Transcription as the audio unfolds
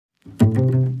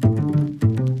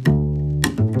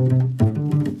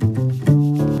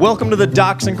Welcome to the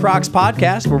Docs N Crocs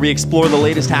podcast, where we explore the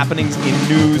latest happenings in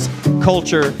news,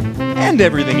 culture, and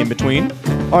everything in between.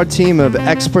 Our team of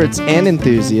experts and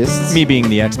enthusiasts, Me being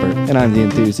the expert. and I'm the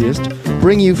enthusiast,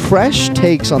 bring you fresh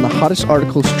takes on the hottest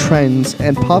articles, trends,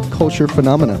 and pop culture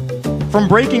phenomena. From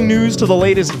breaking news to the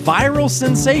latest viral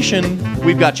sensation,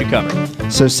 we've got you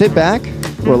covered. So sit back,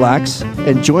 relax,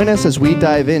 and join us as we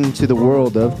dive into the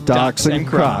world of Docs N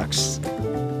Crocs.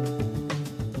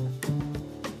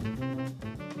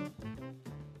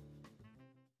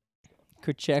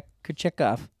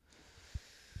 Kuchekov.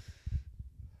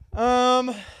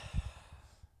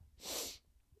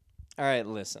 All right,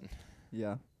 listen.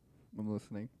 Yeah, I'm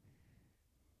listening.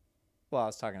 Well, I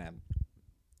was talking to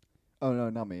Oh, no,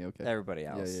 not me. Okay. everybody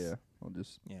else. Yeah. I'll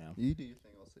just... You know. You do your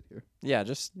thing. I'll sit here. Yeah,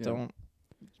 just Yeah. don't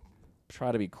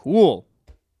try to be cool.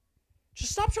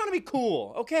 Just stop trying to be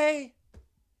cool, okay?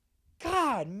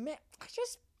 God, man,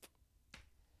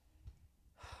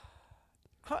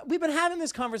 we've been having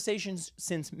this conversation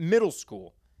since middle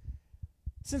school.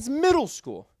 Since middle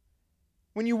school.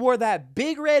 When you wore that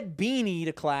big red beanie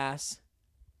to class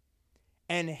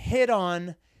and hit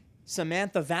on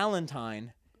Samantha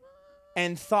Valentine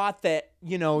and thought that,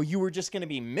 you know, you were just going to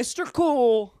be Mr.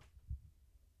 Cool.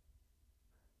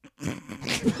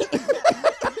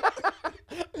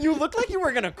 You looked like you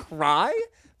were going to cry.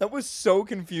 That was so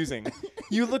confusing.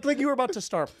 You looked like you were about to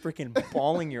start freaking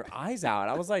bawling your eyes out.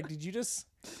 I was like, did you just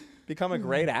become a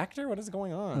great actor? What is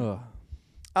going on? No,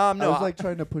 I was like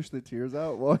trying to push the tears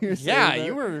out while you're saying yeah, that.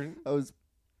 you were. I was.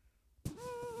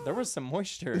 There was some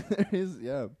moisture. There is,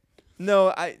 yeah. No,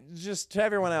 I just to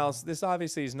everyone else, this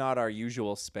obviously is not our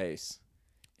usual space.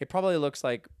 It probably looks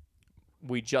like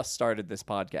we just started this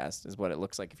podcast, is what it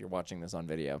looks like if you're watching this on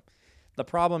video. The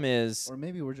problem is, Or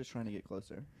maybe we're just trying to get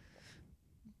closer.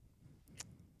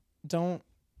 don't.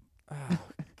 Oh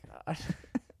God.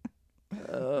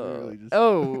 Really just-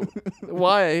 Oh,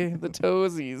 why the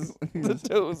toesies? The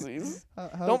toesies.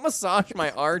 How Don't massage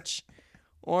my arch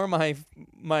or my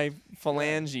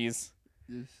phalanges.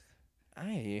 just,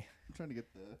 Aye. I'm trying to get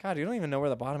the. God, you don't even know where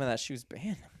the bottom of that shoe's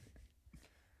been.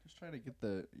 Just trying to get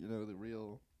the. The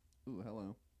real. Ooh,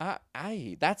 hello.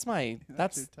 Aye. That's my. Your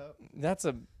That's toe. that's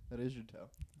a. That is your toe.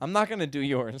 I'm not gonna do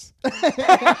yours. I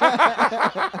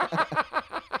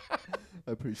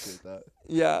appreciate that.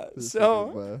 Yeah. This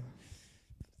So. sort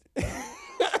of,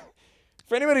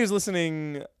 For anybody who's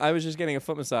listening, I was just getting a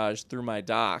foot massage through my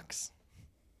Docs,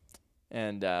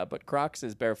 and but Crocs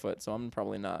is barefoot, so I'm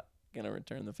probably not gonna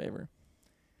return the favor.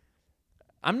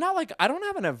 I'm not like I don't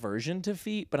have an aversion to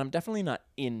feet, but I'm definitely not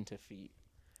into feet.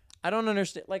 I don't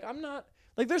understand. Like I'm not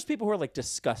like there's people who are like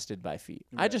disgusted by feet.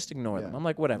 I Right. just ignore them. Yeah. I'm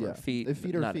like whatever yeah. feet. If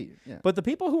feet are not- feet. Yeah. But the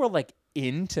people who are like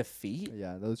into feet,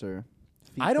 Yeah, those are.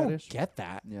 Feet I don't fetish. get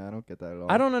that. Yeah, I don't get that at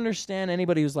all. I don't understand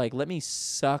anybody who's like, let me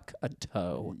suck a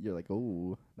toe. You're like,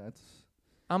 oh, that's.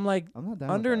 I'm like, I'm not down.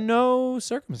 under with that. no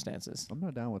circumstances. I'm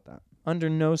not down with that. Under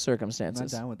no I'm not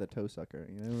circumstances. down with the toe sucker.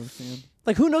 You know what I'm saying?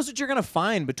 Like, who knows what you're gonna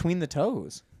find between the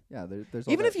toes? Yeah, there's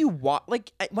all Even that- if you walk,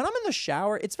 like when I'm in the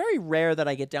shower, it's very rare that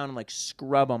I get down and like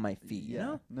scrub on my feet. You Yeah.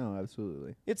 know, No,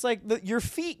 absolutely. it's like your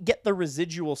feet get the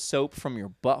residual soap from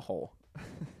your butthole.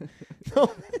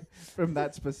 From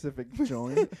that specific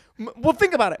joint. Well,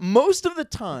 think about it. Most of the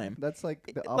time. That's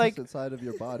like the Like- opposite side of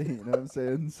your body. You know what I'm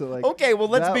saying? So like. Okay, well,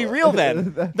 let's that be one- real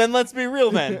then. that- Then let's be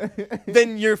real then.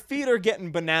 Then your feet are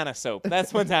getting banana soap.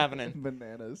 That's what's happening.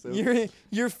 Bananas. So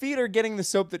Your feet are getting the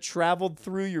soap that traveled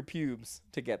through your pubes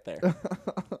to get there.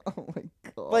 oh my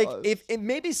god. Like if it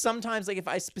maybe sometimes like if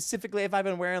I've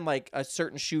been wearing like a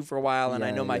certain shoe for a while and I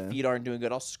Yeah, know my yeah. feet aren't doing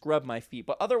good, I'll scrub my feet.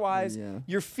 But otherwise, Yeah.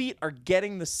 your feet are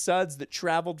getting the suds that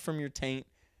traveled from your taint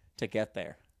to get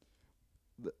there.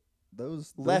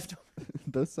 those Left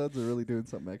those suds are really doing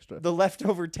something extra. the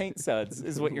leftover taint suds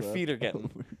is what your feet are getting.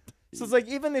 So it's like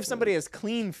even if somebody has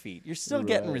clean feet, you're still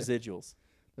getting Right. residuals.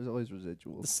 There's always The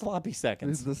residuals. sloppy There's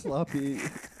seconds. the sloppy.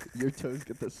 Your toes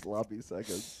get the sloppy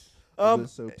seconds. Um, The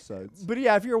soap suds. But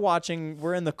yeah, if you're watching,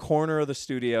 we're in the corner of the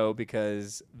studio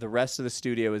because the rest of the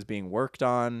studio is being worked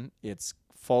on. It's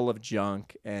full of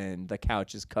junk and the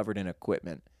couch is covered in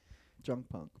equipment. Junk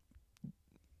punk.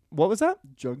 What was that?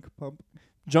 Junk pump.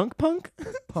 Junk punk?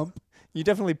 Pump. You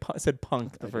definitely said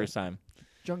punk the I first time.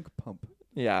 Junk pump.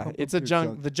 Yeah, Pump it's up a your junk.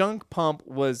 junk. The junk pump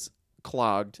was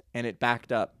clogged and it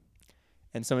backed up.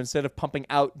 And so instead of pumping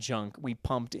out junk, we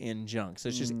pumped in junk. So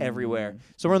it's just everywhere.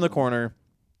 So we're in the corner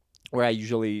where I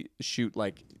usually shoot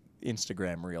like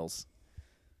Instagram reels.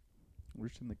 We're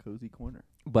just in the cozy corner.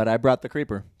 But I brought the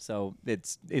creeper, so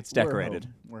it's We're decorated.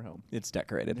 home. We're home. It's And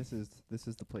decorated. this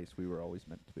is the place we were always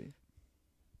meant to be.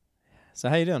 So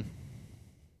how you doing?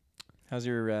 How's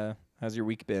How's your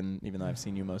week been, even though I've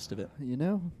seen you most of it? You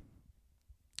know,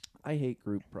 I hate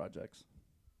group projects.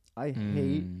 I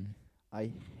hate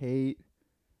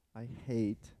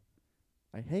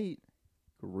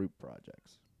group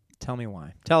projects. Tell me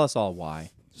why. Tell us all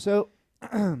why. So,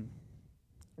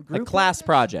 Like class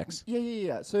projects.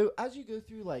 Yeah. So as you go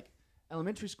through like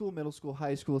elementary school, middle school,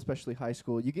 high school, especially high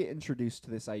school, you get introduced to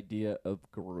this idea of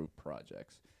group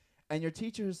projects. And your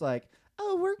teacher's like,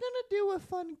 oh, we're going to do a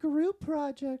fun group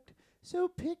project. So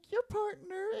pick your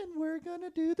partner and we're going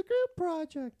to do the group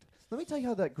project. Let me tell you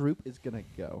how that group is going to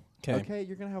go. Okay,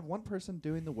 you're going to have one person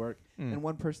doing the work and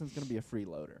one person's going to be a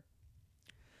freeloader.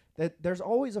 There's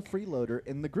always a freeloader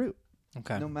in the group.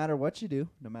 Okay. No matter what you do,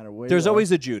 no matter where There's you are,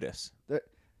 always a Judas.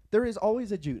 there is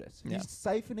always a Judas. Yeah. He's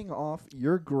siphoning off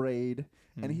your grade,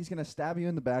 and he's going to stab you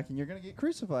in the back, and you're going to get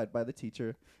crucified by the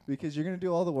teacher because you're going to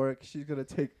do all the work. She's going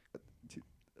to take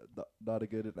not a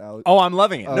good analogy. Oh, I'm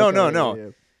loving it. Oh, No. yeah.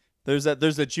 There's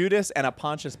a Judas and a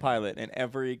Pontius Pilate in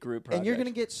every group project. And you're going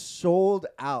to get sold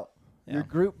out. Yeah. Your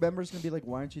group member's going to be like,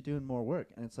 why aren't you doing more work?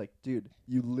 And it's like, dude,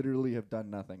 you literally have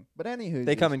done nothing. But anywho.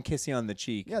 They come and kiss you on the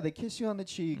cheek. Yeah, they kiss you on the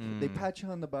cheek, they pat you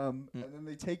on the bum, and then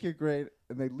they take your grade,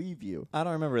 and they leave you. I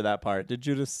don't remember that part. Did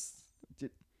Judas...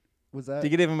 Was that?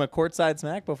 Did you give him a courtside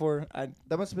smack before I...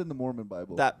 That must have been the Mormon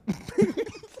Bible. That...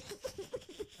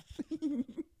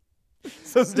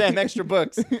 So Stan, extra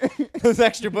books. Those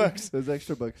extra books. Those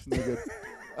extra books. No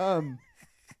good.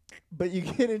 But you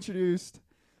get introduced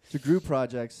to group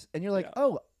projects, and you're like,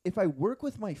 oh, if I work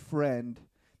with my friend,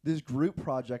 this group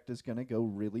project is going to go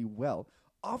really well.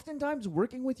 Oftentimes,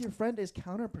 working with your friend is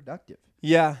counterproductive.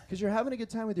 Yeah. Because you're having a good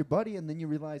time with your buddy, and then you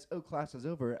realize, oh, class is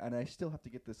over, and I still have to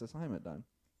get this assignment done.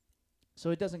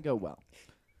 So it doesn't go well.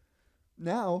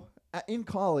 Now, in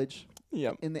college,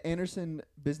 in the Anderson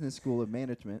Business School of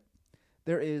Management,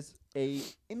 there is a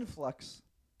influx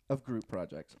of group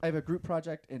projects. I have a group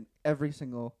project in every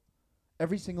single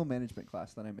management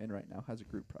class that I'm in right now has a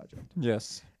group project.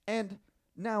 Yes. And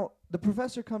now the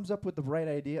professor comes up with the right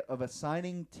idea of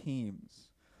assigning teams.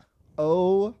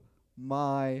 Oh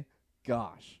my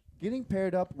gosh. Getting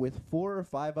paired up with 4 or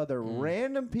 5 other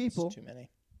random people Too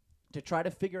many. to try to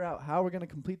figure out how we're going to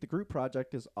complete the group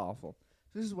project is awful.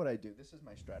 So this is what I do. This is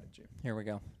my strategy. Here we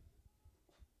go.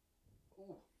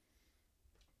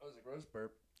 That was a gross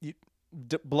burp. You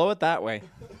blow it that way.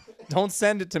 Don't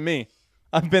send it to me.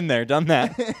 I've been there, done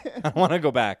that. I want to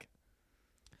go back.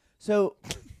 So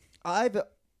I've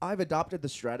adopted the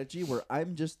strategy where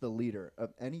I'm just the leader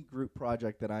of any group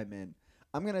project that I'm in.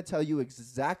 I'm going to tell you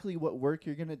exactly what work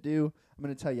you're going to do. I'm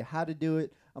going to tell you how to do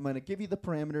it. I'm going to give you the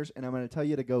parameters, and I'm going to tell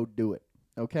you to go do it.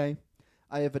 Okay?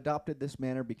 I have adopted this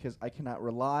manner because I cannot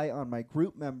rely on my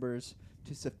group members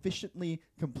to sufficiently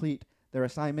complete their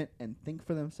assignment and think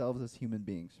for themselves as human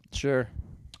beings. Sure.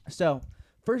 So,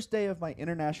 first day of my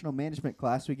international management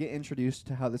class, we get introduced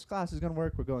to how this class is going to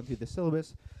work. We're going through the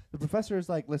syllabus. The professor is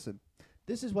like, listen,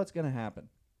 this is what's going to happen.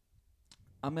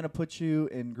 I'm going to put you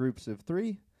in groups of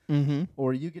 3,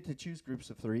 or you get to choose groups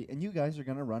of 3, and you guys are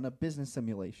going to run a business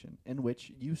simulation in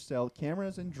which you sell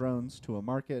cameras and drones to a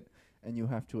market, and you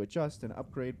have to adjust and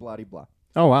upgrade, blah-de-blah.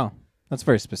 Oh, wow. That's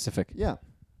very specific. Yeah.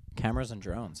 Cameras and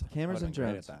drones. Cameras and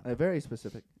drones. Very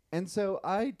specific. And so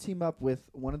I team up with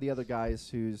one of the other guys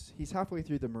he's halfway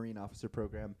through the Marine Officer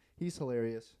program. He's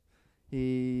hilarious.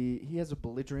 He has a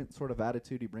belligerent sort of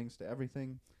attitude he brings to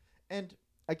everything. And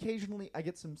occasionally I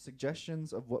get some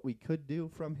suggestions of what we could do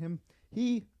from him.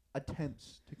 He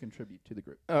attempts to contribute to the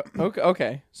group.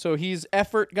 Okay. So he's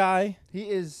effort guy. He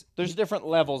is... There's different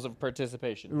levels of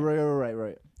participation.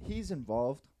 Right. He's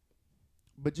involved,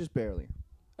 but just barely.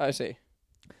 I see.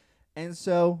 And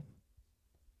so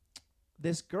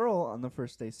this girl on the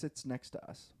first day sits next to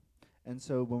us. And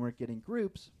so when we're getting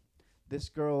groups, this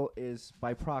girl is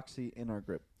by proxy in our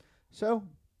group. So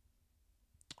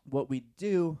what we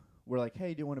do, we're like,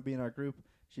 hey, do you want to be in our group?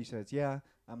 She says, yeah.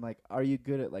 I'm like, are you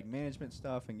good at like management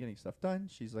stuff and getting stuff done?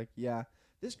 She's like, yeah.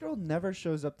 This girl never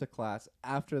shows up to class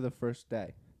after the first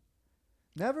day.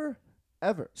 Never,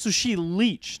 ever. So she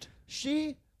leached.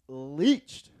 She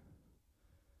leached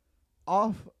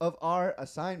off of our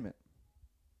assignment.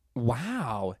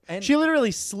 Wow. And she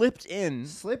literally slipped in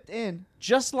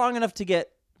just long enough to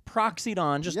get proxied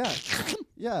on. Just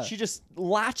yeah. She just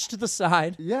latched to the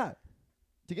side. Yeah.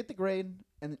 To get the grade,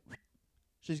 and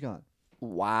she's gone.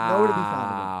 Wow. Nowhere to be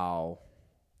found again.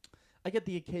 I get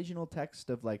the occasional text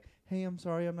of like, hey, I'm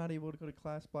sorry I'm not able to go to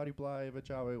class, blah, blah, I have a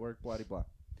job at work, blah, blah.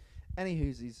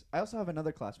 Anywhoosies, I also have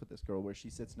another class with this girl where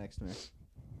she sits next to me.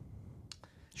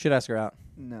 Should ask her out.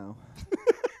 No.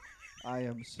 I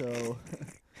am so...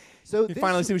 So you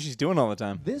finally see what she's doing all the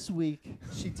time. This week,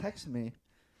 she texted me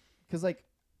because, like,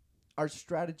 our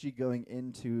strategy going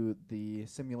into the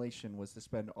simulation was to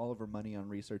spend all of our money on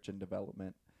research and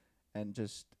development and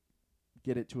just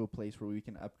get it to a place where we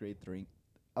can upgrade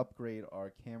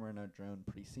our camera and our drone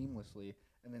pretty seamlessly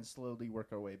and then slowly work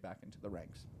our way back into the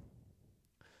ranks.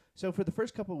 So for the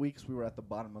first couple of weeks, we were at the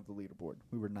bottom of the leaderboard.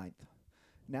 We were 9th.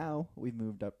 Now we've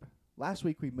moved up. Last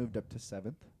week we moved up to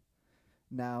 7th.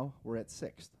 Now we're at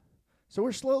 6th. So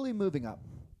we're slowly moving up.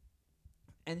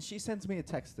 And she sends me a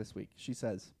text this week. She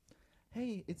says,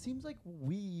 "Hey, it seems like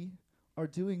we are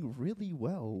doing really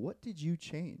well. What did you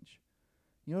change?"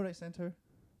 You know what I sent her?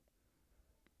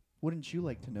 "Wouldn't you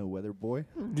like to know, weather boy?"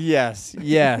 Yes,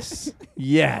 yes,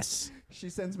 yes. She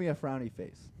sends me a frowny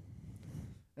face.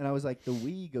 And I was like, the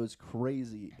we goes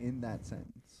crazy in that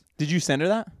sentence. Did you send her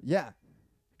that? Yeah.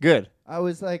 Good. I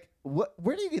was like, "What?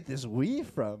 Where do you get this we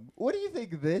from? What do you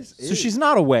think this is?" So she's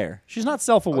not aware. She's not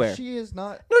self-aware. She is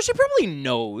not. No, she probably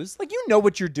knows. Like, you know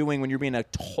what you're doing when you're being a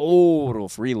total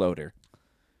freeloader.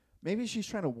 Maybe she's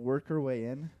trying to work her way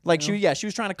in. Like, you know? she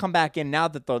was trying to come back in now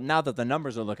that the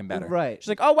numbers are looking better. Right. She's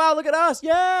like, "Oh wow, look at us.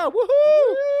 Yeah,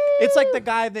 woohoo." It's like the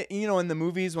guy that, in the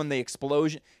movies when the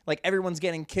explosion, like everyone's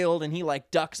getting killed and he like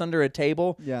ducks under a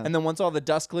table. Yeah. And then once all the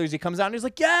dust clears, he comes out and he's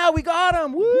like, "Yeah, we got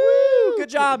him. Woo! Good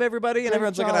job, everybody." And Good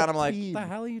everyone's looking job, at him like, team. "What the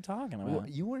hell are you talking about?" Well,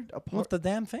 you weren't a part. Lift the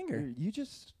damn finger. You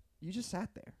just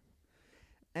sat there.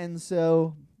 And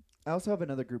so I also have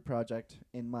another group project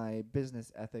in my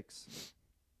business ethics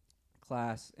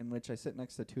class in which I sit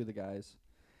next to 2 of the guys.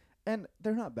 And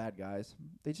they're not bad guys.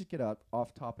 They just get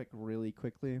off topic really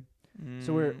quickly.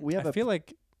 So we have I feel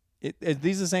like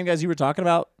these are the same guys you were talking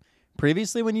about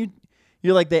previously when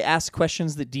you're like they ask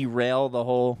questions that derail the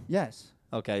whole. Yes.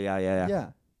 Okay, yeah.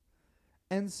 Yeah.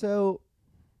 And so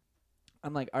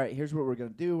I'm like, all right, here's what we're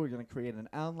going to do. We're going to create an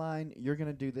outline. You're going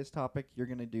to do this topic. You're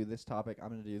going to do this topic. I'm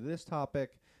going to do this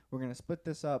topic. We're going to split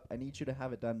this up. I need you to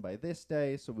have it done by this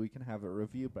day so we can have it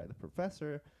reviewed by the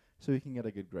professor so we can get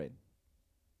a good grade.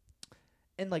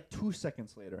 And like 2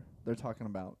 seconds later, they're talking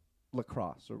about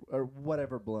lacrosse or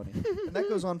whatever baloney. And that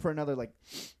goes on for another like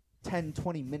 10,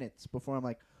 20 minutes before I'm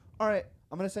like, all right,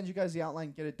 I'm going to send you guys the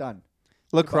outline. Get it done.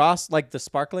 Lacrosse, like the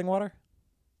sparkling water?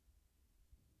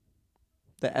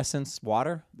 The essence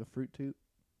water? The fruit tube?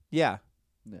 Yeah.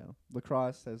 No.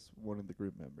 Lacrosse has one of the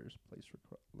group members plays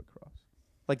lacrosse.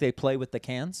 Like they play with the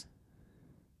cans?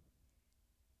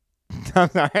 I'm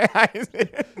sorry.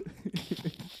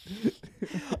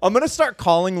 I'm going to start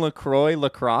calling LaCroix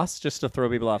lacrosse just to throw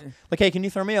people off. Like, "Hey, can you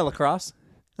throw me a lacrosse?"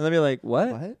 And they'll be like, "What?"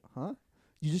 What? Huh?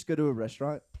 You just go to a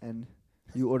restaurant and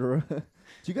you order do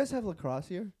you guys have lacrosse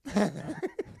here?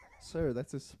 Sir,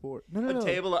 that's a sport. No.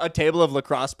 A table of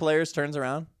lacrosse players turns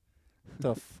around.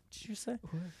 The did you say?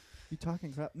 What? You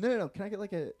talking crap? No. Can I get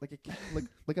like a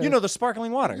The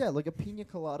sparkling water. Yeah, like a pina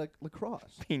colada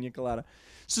lacrosse. Pina colada.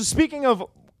 So speaking of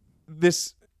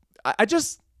this,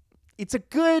 it's a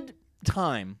good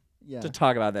time Yeah. to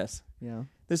talk about this. Yeah.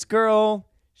 This girl,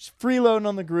 she's freeloading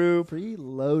on the group,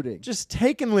 Freeloading. just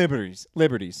taking liberties.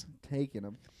 Taking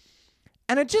them.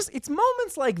 And it's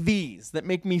moments like these that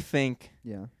make me think,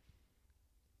 Yeah.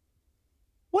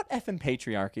 what effing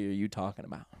patriarchy are you talking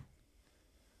about?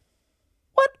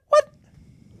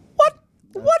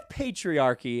 What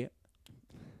patriarchy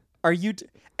are you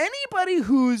anybody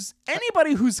who's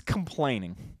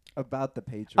complaining About the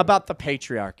patriarchy. about the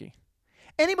patriarchy?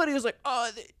 Anybody who's like,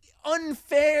 "Oh,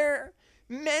 unfair,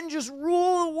 men just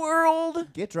rule the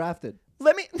world." Get drafted.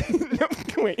 Let me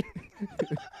wait.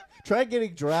 Try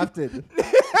getting drafted.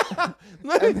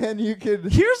 And then you can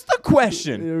Here's the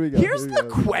question. Here we go, Here's here we the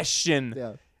go. question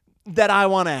Yeah. that I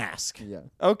want to ask. Yeah.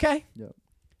 Okay? Yeah.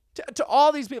 To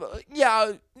all these people,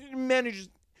 yeah, men who just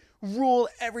rule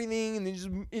everything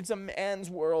and it's a man's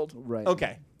world. Right.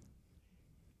 Okay.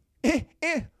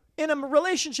 In a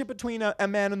relationship between a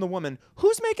man and the woman,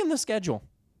 who's making the schedule?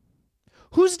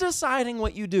 Who's deciding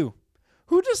what you do?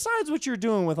 Who decides what you're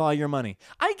doing with all your money?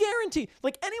 I guarantee,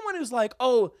 like anyone who's like,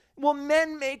 "Oh, well,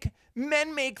 men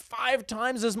make 5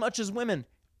 times as much as women,"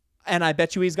 and I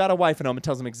bet you he's got a wife at home and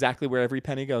tells him exactly where every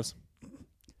penny goes.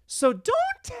 So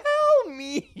don't tell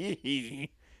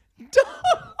me. Don't.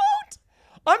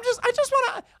 I just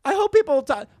want to. I hope people.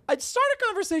 I'd start a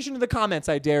conversation in the comments.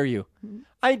 I dare you.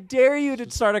 I dare you to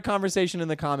start a conversation in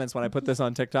the comments when I put this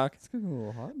on TikTok. It's getting a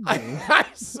little hot. I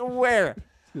swear.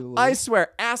 I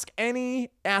swear. Ask any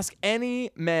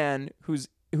man who's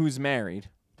married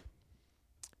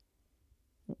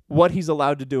what he's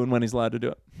allowed to do and when he's allowed to do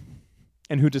it,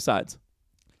 and who decides.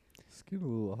 It's getting a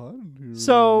little hot in here.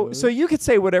 So you could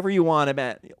say whatever you want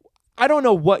about. I don't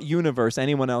know what universe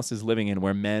anyone else is living in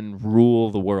where men rule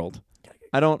the world.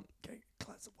 I don't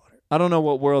know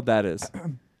what world that is.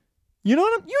 You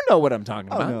know what I'm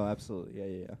talking Oh about. no, absolutely. Yeah.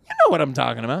 You know what I'm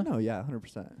talking about. No, yeah,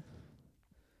 100%.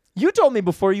 You told me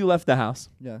before you left the house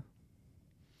Yeah.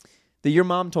 that your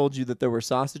mom told you that there were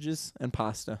sausages and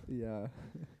pasta. Yeah.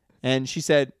 And she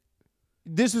said,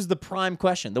 this was the prime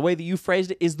question. The way that you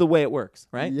phrased it is the way it works,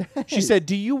 right? Yes. She said,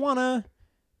 do you want to,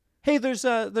 hey, there's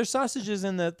sausages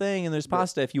in the thing and there's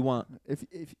pasta if you want. If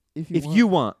If you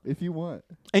want. If you want.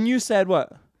 And you said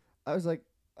what? I was like,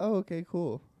 "Oh, okay,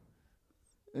 cool."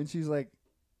 And she's like,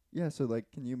 "Yeah, so like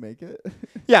can you make it?"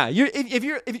 Yeah,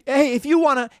 if you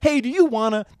want to, hey, do you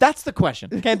want to? That's the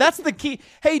question. Okay, that's the key.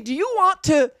 Hey, do you want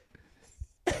to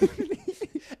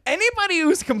Anybody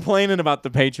who's complaining about the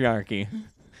patriarchy,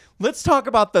 let's talk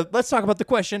about the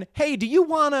question, hey, do you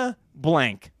want to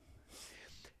blank?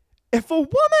 If a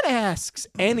woman asks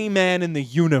any man in the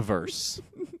universe,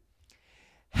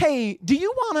 hey, do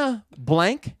you want to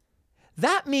blank?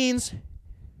 That means,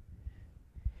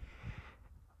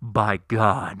 by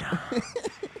God,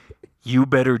 you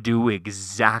better do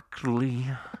exactly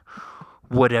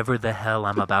whatever the hell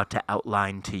I'm about to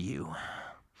outline to you.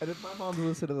 And if my mom's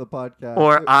listening to the podcast,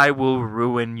 Or I will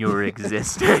ruin your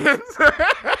existence.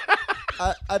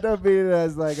 I don't mean it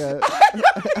as like a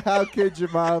how could your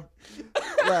mom,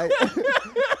 like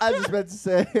I just meant to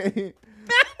say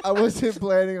I wasn't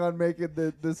planning on making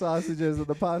the sausages and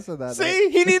the pasta that night.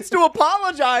 See, he needs to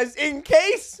apologize in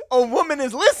case a woman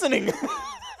is listening.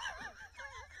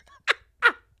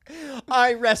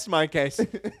 I rest my case.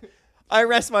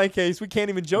 We can't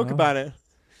even joke about it.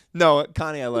 No,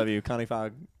 Connie, I love you. Connie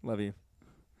Fogg, love you.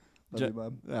 Love you,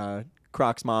 Mom.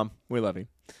 Crocs mom, we love you.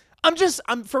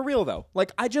 I'm for real though.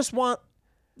 Like, I just want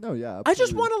No, yeah. I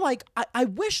just absolutely. want to like I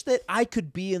wish that I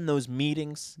could be in those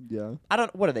meetings. Yeah.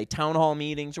 What are they, town hall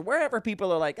meetings or wherever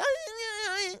people are like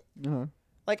Uh-huh.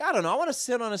 like, I don't know, I want to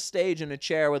sit on a stage in a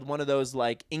chair with one of those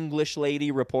like English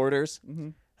lady reporters. Mm-hmm.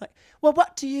 Like, well,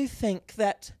 what do you think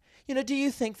that, do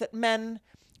you think that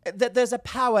that there's a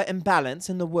power imbalance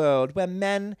in the world where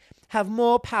men have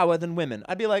more power than women?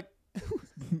 I'd be like,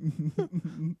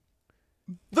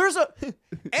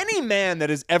 any man that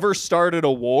has ever started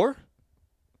a war,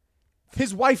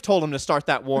 his wife told him to start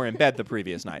that war in bed the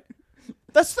previous night.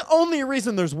 That's the only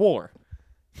reason there's war.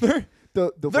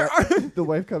 The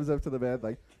wife comes up to the man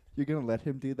like, "You're gonna let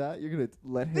him do that? You're gonna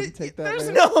let him take that?" There's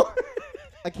man? no.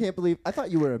 I can't believe. I thought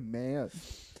you were a man.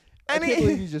 I can't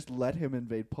believe you just let him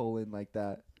invade Poland like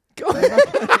that.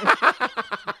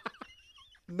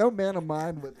 No man of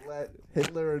mine would let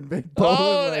Hitler invade Poland.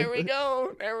 Oh, like there we that.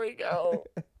 go. There we go.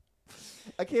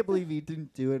 I can't believe he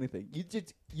didn't do anything. You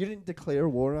didn't declare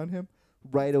war on him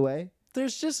right away.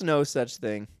 There's just no such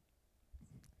thing.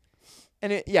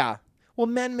 And well,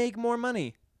 men make more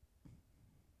money.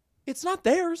 It's not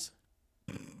theirs.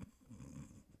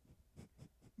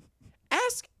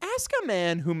 Ask a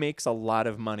man who makes a lot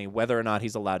of money whether or not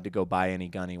he's allowed to go buy any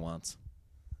gun he wants.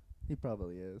 He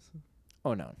probably is.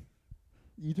 Oh, no.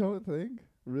 You don't think?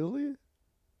 Really?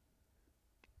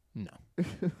 No.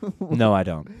 No, I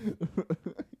don't.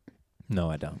 No,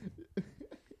 I don't.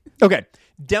 Okay.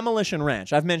 Demolition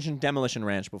Ranch. I've mentioned Demolition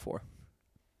Ranch before.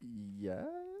 Yeah.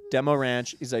 Demo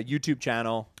Ranch is a YouTube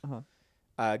channel. Uh-huh.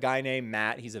 A guy named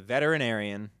Matt. He's a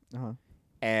veterinarian. Uh-huh.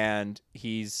 And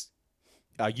he's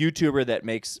a YouTuber that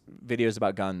makes videos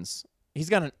about guns. He's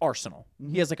got an arsenal.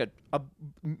 Mm-hmm. He has like a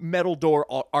metal door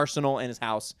arsenal in his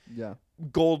house. Yeah.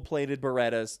 Gold-plated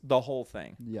Berettas, the whole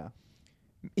thing. Yeah.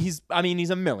 He's a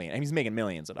million. He's making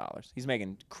millions of dollars. He's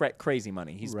making crazy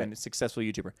money. He's been a successful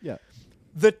YouTuber. Yeah.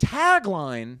 The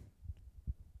tagline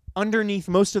underneath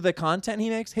most of the content he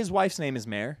makes, his wife's name is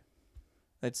Mare.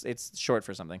 It's short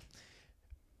for something.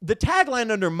 The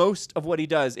tagline under most of what he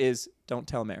does is, "Don't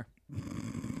tell Mare."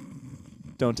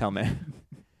 Don't tell Mare.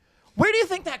 Where do you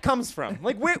think that comes from?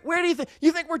 Like, where do you think?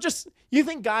 You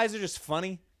think guys are just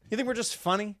funny? You think we're just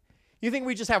funny? You think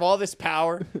we just have all this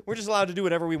power? We're just allowed to do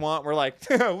whatever we want. We're like,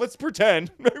 let's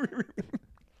pretend.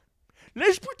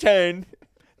 Let's pretend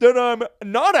that I'm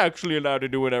not actually allowed to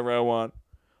do whatever I want.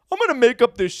 I'm going to make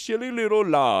up this silly little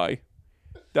lie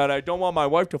that I don't want my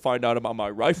wife to find out about my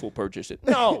rifle purchase.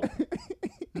 No.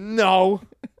 No.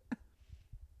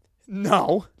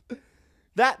 No.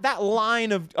 That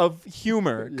line of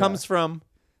humor comes from,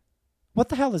 what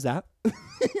the hell is that?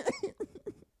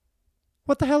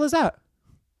 What the hell is that?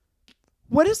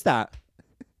 What is that?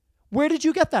 Where did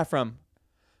you get that from?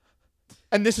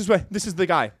 And this is the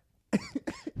guy.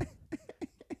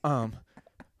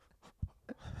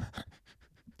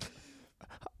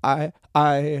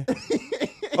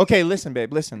 Okay, listen,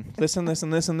 babe, listen,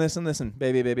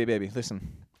 baby,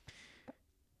 listen.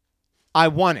 I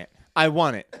want it.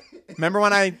 Remember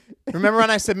when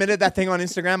I submitted that thing on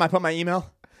Instagram? I put my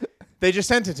email. They just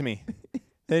sent it to me.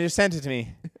 They just sent it to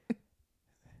me.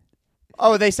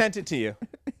 Oh, they sent it to you.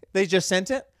 They just sent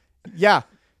it? Yeah.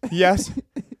 Yes.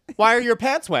 Why are your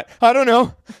pants wet? I don't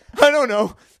know. I don't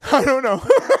know. I don't know.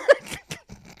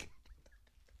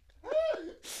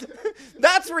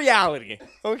 That's reality,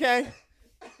 okay?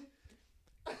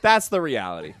 That's the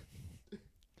reality.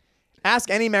 Ask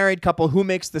any married couple who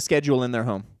makes the schedule in their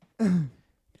home.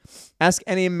 Ask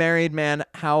any married man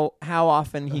how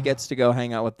often he gets to go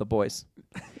hang out with the boys.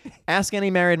 Ask any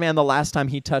married man the last time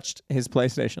he touched his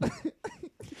PlayStation.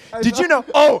 Did you know?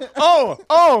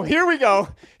 Oh, here we go.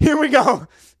 Here we go.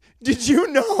 Did you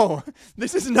know?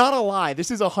 This is not a lie. This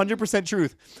is 100%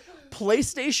 truth.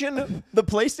 The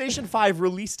PlayStation 5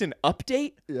 released an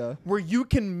update where you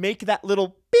can make that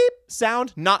little beep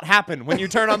sound not happen when you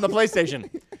turn on the PlayStation.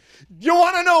 You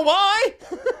want to know why?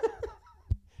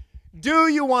 Do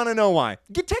you want to know why?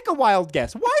 Take a wild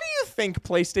guess. Why do you think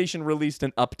PlayStation released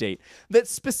an update that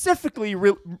specifically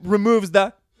removes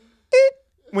the beep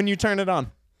when you turn it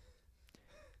on?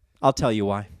 I'll tell you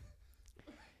why.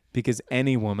 Because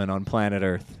any woman on planet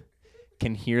Earth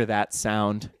can hear that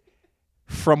sound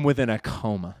from within a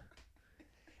coma.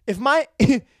 If my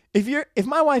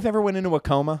wife ever went into a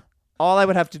coma, all I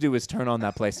would have to do is turn on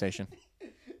that PlayStation.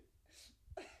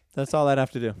 That's all I'd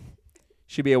have to do.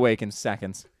 She'd be awake in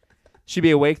seconds. She'd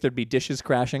be awake, there'd be dishes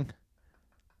crashing.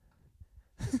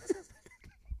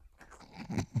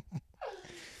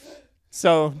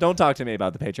 So, don't talk to me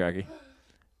about the patriarchy.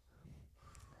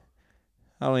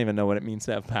 I don't even know what it means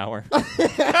to have power.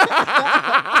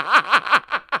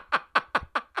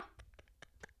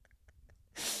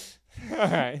 All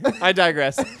right, I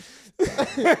digress.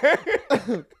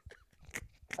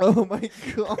 Oh my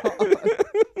god.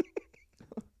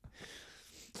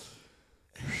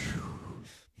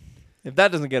 If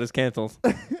that doesn't get us canceled,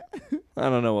 I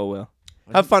don't know what will.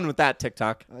 Have fun with that,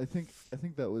 TikTok. I think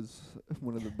that was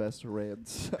one of the best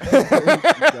rants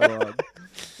I go on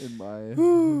in my.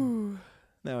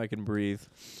 Now I can breathe.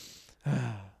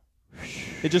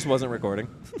 It just wasn't recording.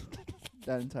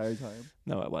 That entire time.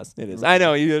 No, it was. It is. I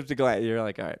know. You have to glance. You're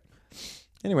like, all right.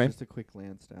 Anyway. Just a quick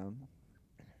glance down.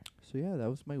 So yeah, that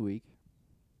was my week.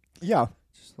 Yeah.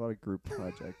 Just a lot of group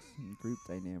projects and group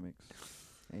dynamics,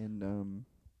 and I'm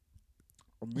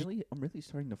really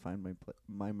starting to find my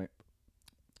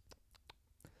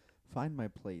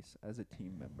place as a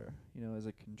team member. You know, as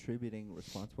a contributing,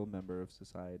 responsible member of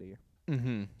society.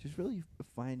 Mm-hmm. Just really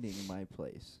finding my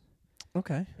place.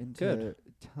 Okay. Into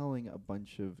telling a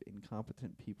bunch of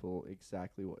incompetent people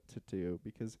exactly what to do,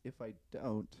 because if I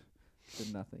don't,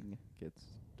 then nothing gets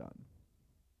done.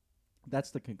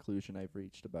 That's the conclusion I've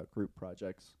reached about group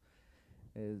projects,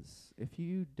 is if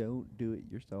you don't do it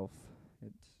yourself,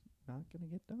 it's not going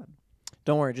to get done.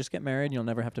 Don't worry, just get married and you'll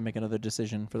never have to make another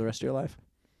decision for the rest of your life.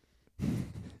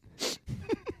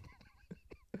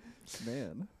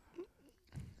 Man.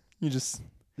 You just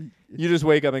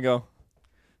wake up and go,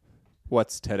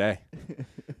 what's today?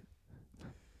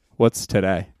 What's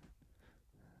today?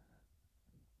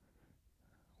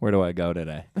 Where do I go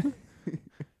today?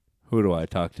 Who do I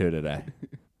talk to today?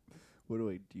 What do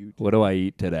I do today? What do I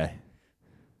eat today?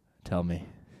 Tell me.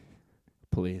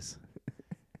 Please.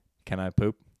 Can I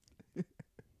poop?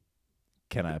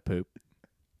 Can I poop?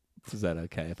 Is that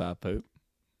okay if I poop?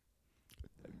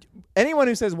 Anyone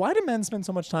who says, why do men spend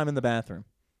so much time in the bathroom?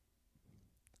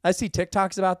 I see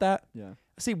TikToks about that. Yeah.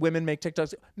 I see women make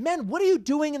TikToks. Men, what are you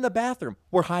doing in the bathroom?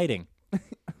 We're hiding.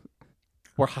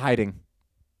 We're hiding.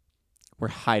 We're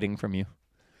hiding from you.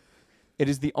 It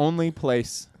is the only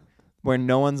place where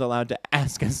no one's allowed to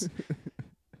ask us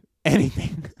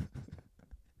anything.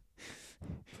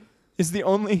 It's the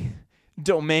only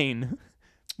domain.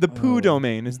 The poo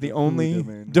domain is the only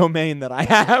domain that I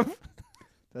have.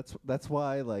 That's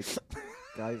why, like,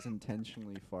 guys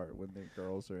intentionally fart when their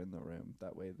girls are in the room.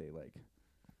 That way they, like,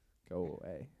 go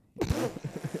away.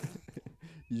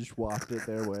 You just waft it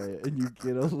their way, and you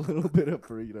get a little bit of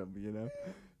freedom, you know?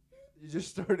 You just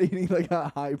start eating, like,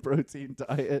 a high-protein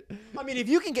diet. I mean, if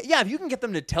you can get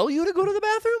them to tell you to go to the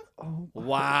bathroom. Oh,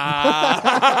 wow.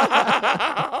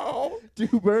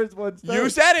 2 birds, 1 stone. You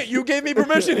said it. You gave me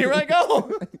permission. Here I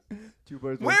go. 2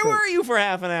 birds, 1 Where stone. were you for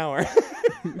half an hour?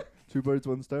 2 birds,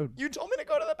 1 stone. You told me to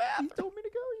go to the bathroom. You told me to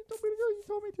go. You told me to go. You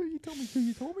told me to. You told me to.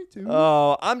 You told me to.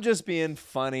 Oh, I'm just being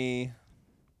funny.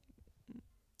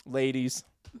 Ladies.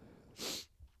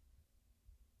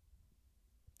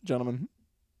 Gentlemen.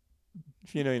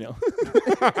 If you know, you know.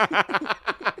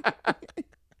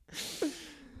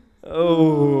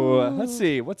 Oh, let's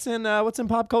see. What's in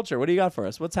pop culture? What do you got for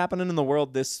us? What's happening in the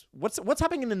world what's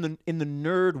happening in the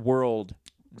nerd world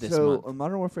this month? So,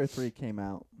 Modern Warfare 3 came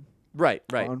out. Right.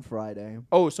 on Friday.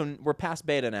 Oh, so we're past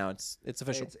beta now. It's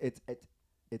official.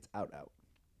 It's out.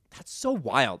 That's so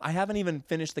wild. I haven't even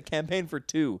finished the campaign for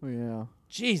 2. Yeah.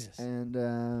 Jesus. And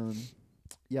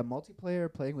yeah,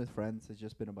 multiplayer playing with friends has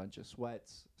just been a bunch of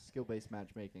sweats. Skill-based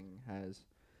matchmaking has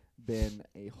been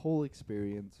a whole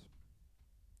experience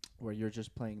where you're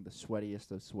just playing the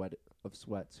sweatiest of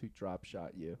sweats who drop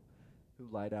shot you, who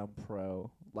lie down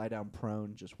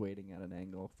prone, just waiting at an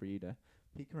angle for you to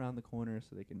peek around the corner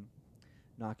so they can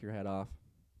knock your head off.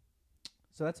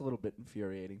 So that's a little bit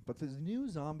infuriating. But there's new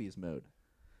zombies mode.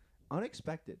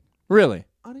 Unexpected. Really?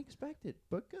 Unexpected,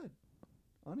 but good.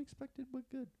 Unexpected, but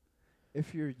good.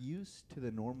 If you're used to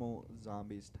the normal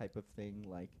zombies type of thing,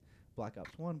 like Black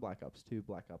Ops 1, Black Ops 2,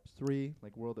 Black Ops 3,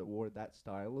 like World at War, that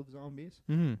style of zombies,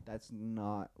 that's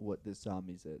not what this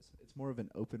zombies is. It's more of an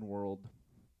open world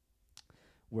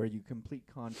where you complete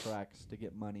contracts to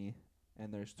get money,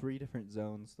 and there's 3 different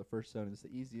zones. The first zone is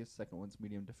the easiest, second one's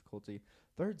medium difficulty.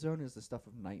 Third zone is the stuff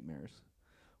of nightmares,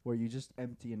 where you just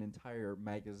empty an entire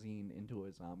magazine into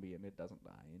a zombie and it doesn't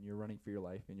die, and you're running for your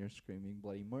life and you're screaming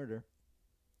bloody murder.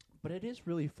 But it is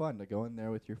really fun to go in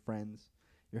there with your friends.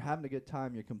 You're having a good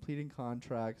time. You're completing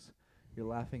contracts. You're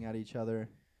laughing at each other,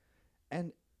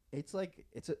 and it's like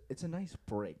it's a nice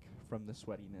break from the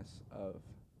sweatiness of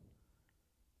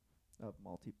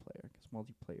multiplayer, because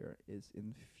multiplayer is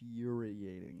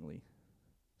infuriatingly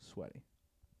sweaty.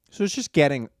 So it's just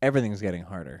everything's getting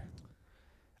harder.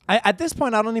 At this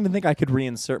point, I don't even think I could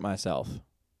reinsert myself.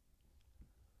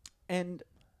 And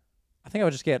I think I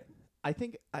would just get I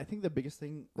think the biggest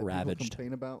thing that ravaged. people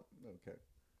complain about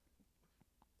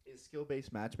is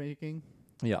skill-based matchmaking,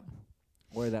 Yeah.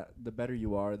 where that the better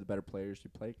you are, the better players you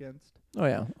play against. Oh,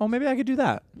 yeah. Oh, maybe I could do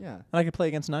that. Yeah. And I could play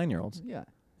against 9-year-olds. Yeah.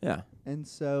 Yeah. And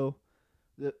so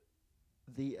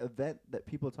the event that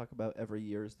people talk about every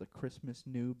year is the Christmas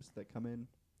noobs that come in.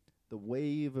 The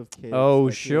wave of kids. Oh,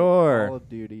 that do sure. Call of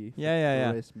Duty.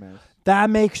 Yeah. Christmas. That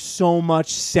makes so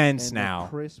much sense And now. the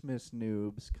Christmas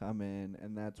noobs come in,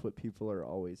 and that's what people are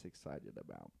always excited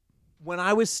about. When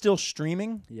I was still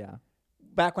streaming, Yeah.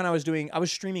 back when I was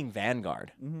streaming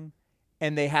Vanguard, Mm-hmm.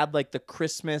 and they had like the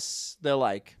Christmas,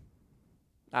 I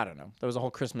don't know. There was a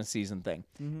whole Christmas season thing.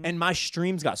 Mm-hmm. And my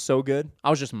streams got so good, I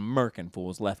was just murking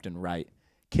fools left and right.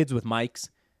 Kids with mics,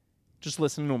 just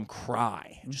listening to them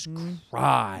cry. Just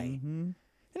cry. Mm-hmm.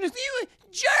 And just, you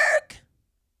jerk!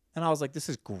 And I was like, this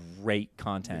is great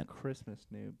content. The Christmas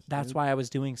noobs. That's why I was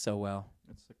doing so well.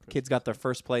 It's the Kids got their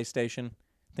first PlayStation.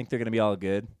 Think they're going to be all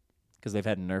good because they've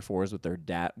had Nerf wars with their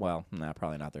dad. Well,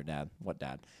 probably not their dad. What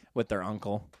dad? With their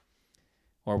uncle.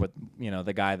 Or with,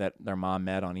 the guy that their mom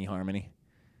met on eHarmony.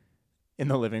 In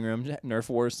the living room, Nerf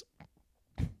wars.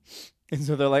 And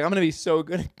so they're like, I'm going to be so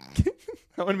good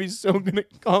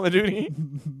at Call of Duty.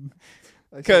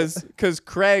 Because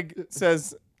Craig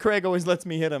always lets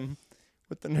me hit him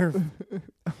with the Nerf.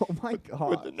 Oh my god.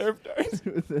 With the Nerf darts.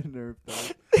 With the Nerf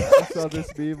darts. I saw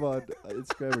this meme on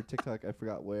Instagram or TikTok, I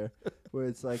forgot where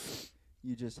it's like,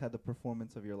 you just had the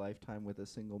performance of your lifetime with a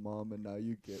single mom, and now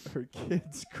you get her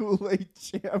kids Kool-Aid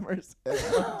jammers.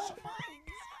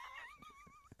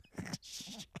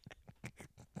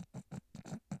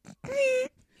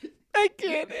 I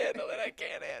can't handle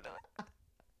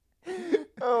it.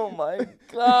 Oh my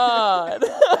god.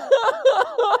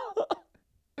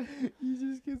 You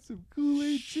just get some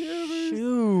Kool-Aid jammers.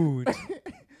 Shoot.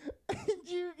 And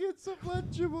you get some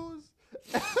Lunchables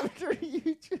after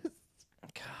you just...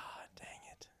 God dang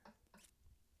it.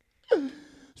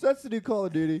 So that's the new Call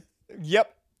of Duty.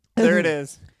 Yep. There it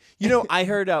is. I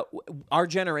heard our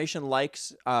generation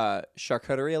likes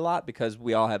charcuterie a lot because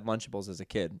we all had Lunchables as a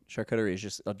kid. Charcuterie is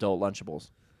just adult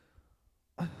Lunchables.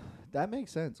 That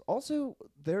makes sense. Also,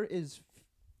 there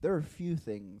are few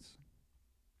things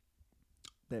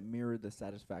that mirror the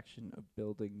satisfaction of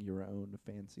building your own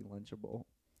fancy Lunchable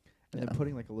and then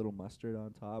putting like a little mustard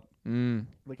on top,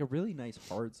 like a really nice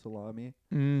hard salami,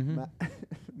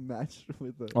 matched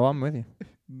with a. Oh, I'm with you.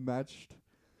 Matched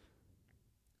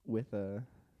with a.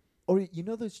 Or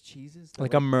those cheeses that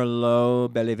Like a Merlot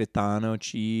Bellavitano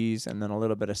cheese and then a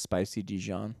little bit of spicy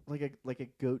Dijon. like a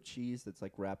goat cheese that's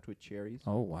like wrapped with cherries.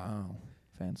 Oh wow,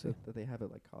 fancy. That they have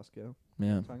at like Costco. Yeah. You know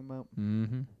what I'm talking about?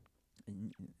 Mm-hmm.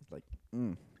 And it's like,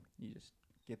 you just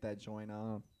get that joint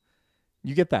on.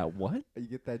 You get that what? You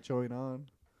get that joint on.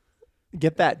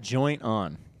 Get that joint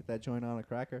on. Get that joint on a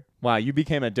cracker. Wow, you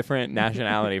became a different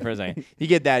nationality for a second. You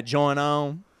get that joint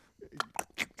on.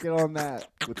 Get on that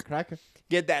with the cracker.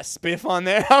 Get that spiff on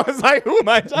there. I was like, who am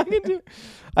I talking to?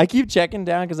 I keep checking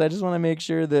down because I just want to make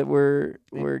sure that we're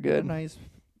good. Nice,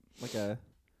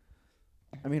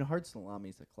 hard salami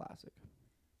is a classic.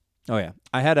 Oh yeah,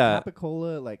 I had a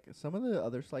Capicola, like some of the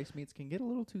other sliced meats can get a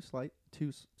little too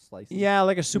slicey. yeah,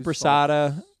 like a Too super salt-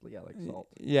 sada. Yeah, like salt.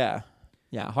 Yeah,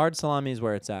 yeah. Hard salami is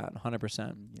where it's at,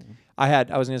 100%. Yeah.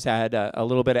 I was gonna say I had a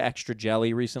little bit of extra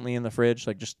jelly recently in the fridge,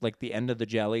 like just like the end of the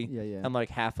jelly, Yeah. and like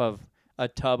half of a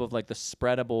tub of like the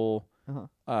spreadable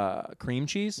cream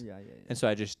cheese. Yeah. And so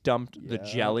I just dumped the Yeah.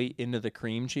 jelly into the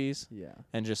cream cheese Yeah.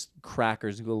 and just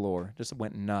crackers galore. Just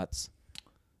went nuts.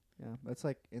 Yeah. That's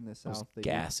like in the It was South. They do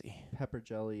gassy. pepper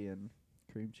jelly and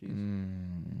cream cheese,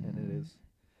 Mm. and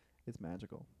it's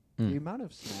magical. Mm. The amount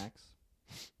of snacks.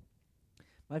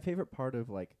 My favorite part of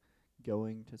like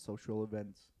going to social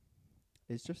events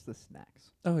is just the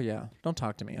snacks. Oh yeah. Don't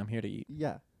talk to me. I'm here to eat.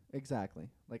 Yeah, exactly.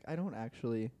 Like I don't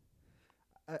actually.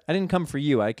 I didn't come for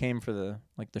you. I came for the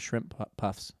shrimp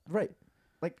puffs. Right.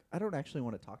 Like I don't actually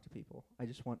want to talk to people. I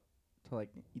just want to like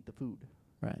eat the food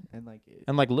Right. and like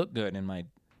And like look good in my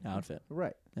outfit.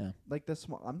 right. Yeah. Like the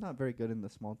small. I'm not very good in the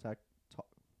small tech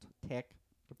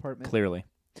department. Clearly.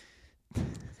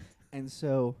 And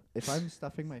so if I'm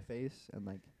stuffing my face and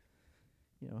like,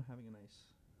 having a nice,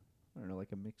 I don't know,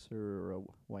 like a mixer or a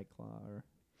White Claw or.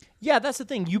 Yeah, that's the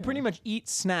thing. You Yeah. pretty much eat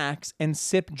snacks and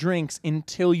sip drinks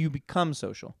until you become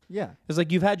social. Yeah. It's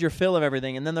like you've had your fill of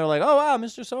everything, and then they're like, "Oh wow,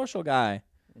 Mr. Social Guy."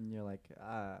 And you're like,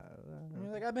 And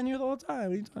you're like, "I've been here the whole time.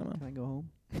 What are you talking can I go home?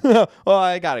 about?" Oh,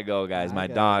 I gotta go, guys. I My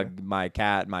gotta dog, my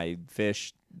cat, my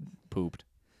fish pooped.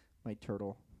 My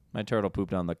turtle My turtle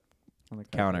pooped on the on the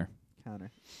counter.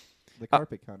 Counter. The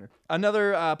carpet counter.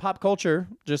 Another pop culture.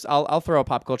 Just I'll throw a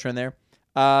pop culture in there.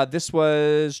 This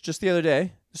was just the other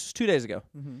day. This was 2 days ago.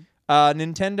 Mm-hmm.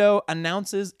 Nintendo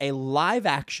announces a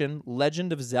live-action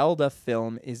Legend of Zelda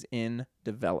film is in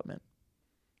development.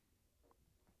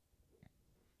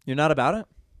 You're not about it?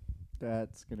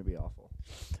 That's gonna be awful.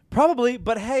 Probably,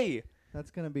 but hey,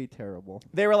 That's gonna be terrible.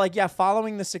 they were like, yeah,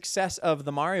 following the success of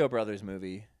the Mario Brothers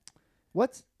movie,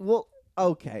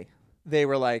 Okay. they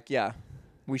were like, yeah,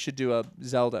 we should do a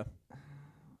Zelda.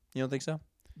 You don't think so?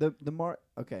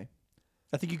 Okay.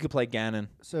 I think you could play Ganon.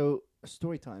 So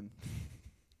story time.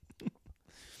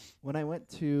 When I went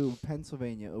to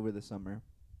Pennsylvania over the summer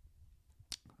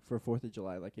for 4th of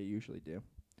July, like I usually do,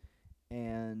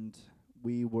 and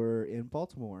we were in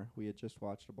Baltimore. We had just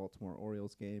watched a Baltimore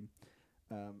Orioles game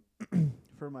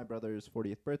for my brother's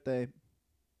 40th birthday.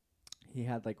 He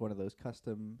had like one of those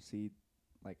custom seat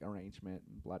like arrangement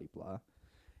and blah de blah.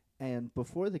 And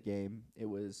before the game, it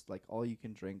was like all you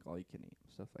can drink, all you can eat,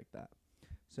 stuff like that.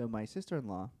 So my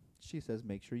sister-in-law, she says,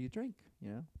 make sure you drink,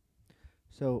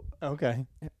 So Okay.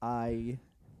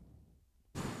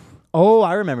 Oh,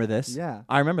 I remember this. yeah,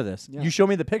 I remember this. Yeah. You showed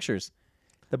me the pictures,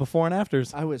 the before and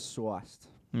afters. I was sauced.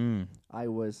 Mm. I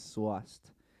was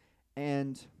sauced.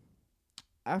 And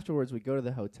afterwards, we go to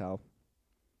the hotel,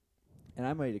 and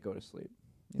I'm ready to go to sleep.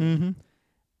 Mm-hmm.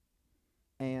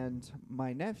 And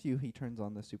my nephew, he turns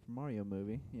on the Super Mario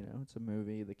movie. It's a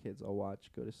movie the kids all watch,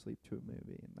 go to sleep to a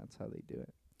movie, and that's how they do it.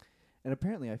 And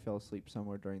apparently I fell asleep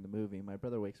somewhere during the movie. My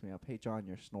brother wakes me up. Hey, John,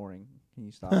 you're snoring. Can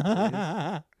you stop,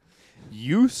 please?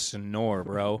 You snore,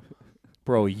 bro.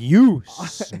 Bro, you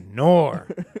snore.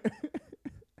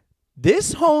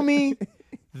 This homie,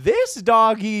 this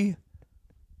doggy,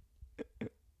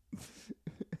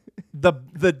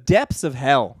 the depths of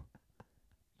hell.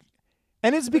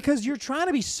 And it's because you're trying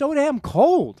to be so damn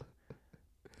cold.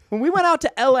 When we went out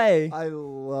to L.A.,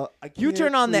 you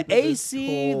turn on the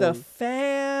AC, the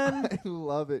fan. I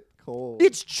love it cold.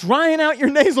 It's drying out your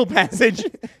nasal passage.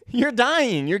 You're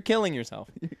dying. You're killing yourself.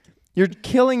 You're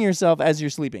killing yourself as you're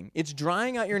sleeping. It's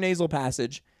drying out your nasal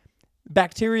passage.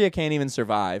 Bacteria can't even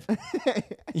survive.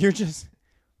 You're just...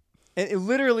 It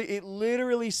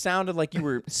literally sounded like you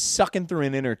were sucking through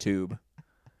an inner tube.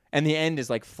 And the end is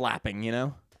like flapping,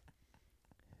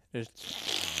 There's...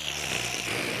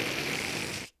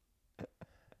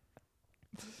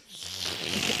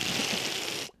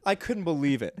 I couldn't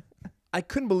believe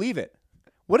it.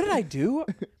 What did I do?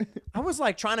 I was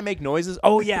like trying to make noises.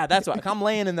 Oh yeah, that's why. I'm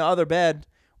laying in the other bed.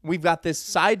 We've got this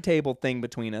side table thing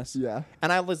between us. Yeah.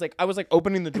 And I was like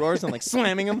opening the drawers and like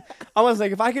slamming them. I was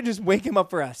like, if I could just wake him up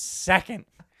for a second.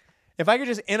 If I could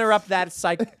just interrupt that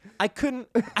I couldn't.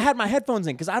 I had my headphones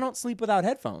in because I don't sleep without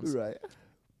headphones. Right.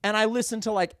 And I listen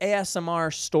to like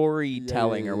ASMR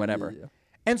storytelling or whatever. Yeah.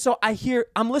 And so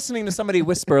I'm listening to somebody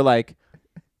whisper like,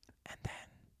 and then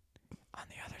on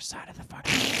the other side of the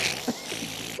fucking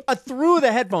through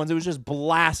the headphones, it was just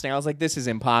blasting. I was like, this is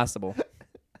impossible.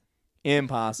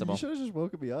 Impossible. You should have just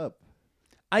woken me up.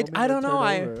 I Told me to don't know.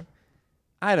 turn over.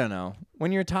 I don't know.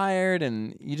 When you're tired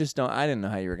and you just don't, I didn't know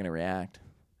how you were going to react.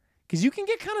 Because you can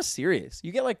get kind of serious.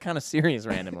 You get like kind of serious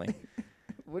randomly.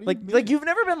 What do Like you mean? like you've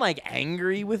never been like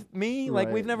angry with me. Like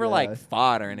we've Right, never yeah. like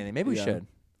fought or anything. Maybe we Yeah. should.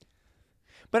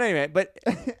 But anyway, but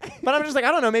I'm just like,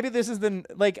 I don't know. Maybe this is the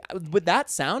like with that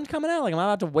sound coming out. Like, am I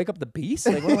about to wake up the beast?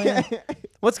 Like,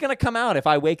 what's gonna come out if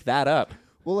I wake that up?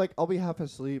 Well, like I'll be half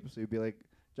asleep, so you'd be like,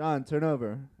 "John, turn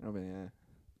over." And I'll be, "Yeah," and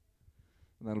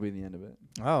that'll be the end of it.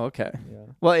 Oh, okay. Yeah.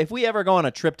 Well, if we ever go on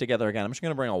a trip together again, I'm just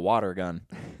gonna bring a water gun,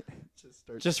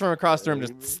 Start just from across the room.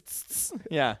 Just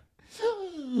yeah,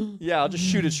 yeah. I'll just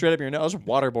shoot it straight up your nose. I'll just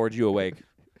waterboard you awake,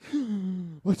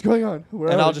 What's going on? Where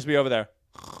and are I'll we? just be over there.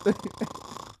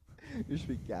 You should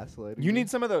be gaslighting. You me. need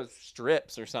some of those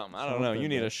strips or something. I don't know. You Something,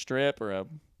 need yeah. a strip or a.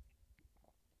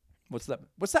 What's that?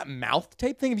 What's that mouth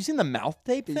tape thing? Have you seen the mouth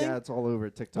tape thing? Yeah, it's all over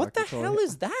TikTok. What the It's all hell hit-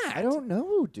 is that? I don't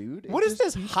know, dude. What is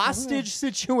this keeps coming up. hostage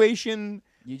situation?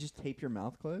 You just tape your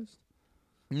mouth closed?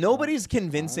 Nobody's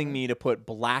convincing me to put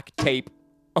black tape.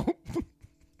 Oh.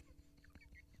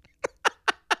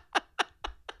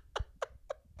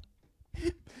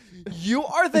 You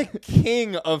are the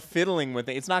king of fiddling with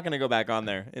it. It's not going to go back on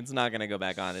there. It's not going to go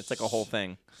back on. It's like a whole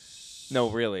thing. No,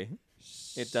 really.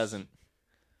 It doesn't.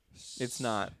 It's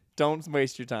not. Don't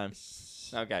waste your time.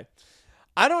 Okay.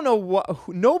 I don't know what.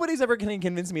 Nobody's ever going to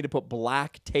convince me to put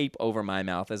black tape over my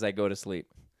mouth as I go to sleep.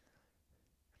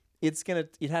 It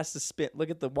has to spit. Look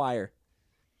at the wire.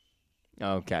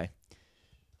 Okay.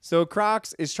 So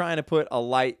Crocs is trying to put a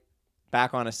light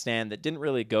back on a stand that didn't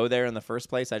really go there in the first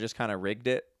place. I just kind of rigged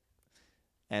it.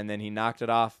 And then he knocked it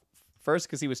off first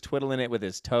because he was twiddling it with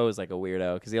his toes like a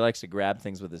weirdo because he likes to grab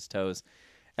things with his toes.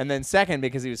 And then second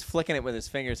because he was flicking it with his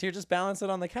fingers. Here, just balance it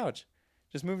on the couch.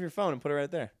 Just move your phone and put it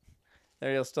right there.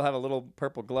 There, you'll still have a little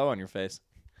purple glow on your face.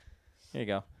 Here you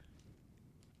go.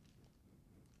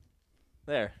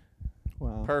 There.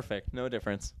 Wow. Perfect. No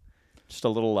difference. Just a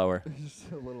little lower. Just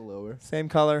a little lower. Same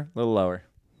color, a little lower.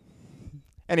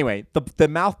 Anyway, the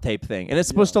mouth tape thing. And it's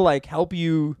supposed to like help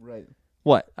you. Right.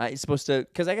 What? It's supposed to,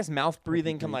 because I guess mouth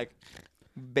breathing can breathe.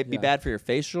 like be Yeah. bad for your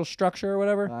facial structure or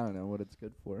whatever. I don't know what it's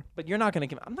good for. But you're not gonna.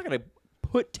 I'm not gonna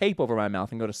put tape over my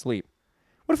mouth and go to sleep.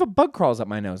 What if a bug crawls up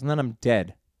my nose and then I'm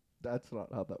dead? That's not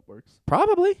how that works.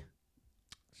 Probably.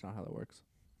 That's not how that works.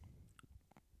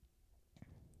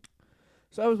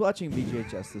 So I was watching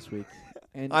VGHS this week,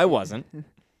 and I wasn't.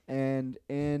 And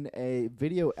in a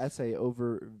video essay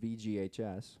over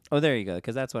VGHS, Oh, there you go.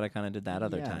 Because that's what I kind of did that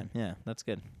other Yeah. time. Yeah, that's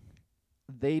good.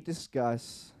 they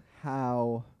discuss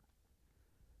how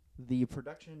the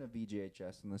production of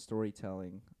VGHS and the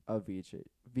storytelling of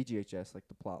VGHS, like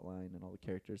the plot line and all the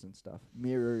characters and stuff,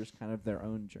 mirrors kind of their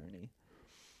own journey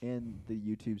in the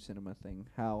YouTube cinema thing.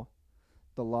 How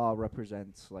the law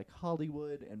represents like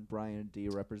Hollywood and Brian D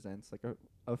represents like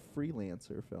a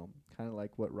freelancer film, kind of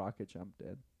like what Rocket Jump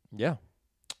did. Yeah.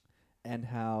 And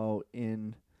how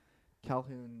in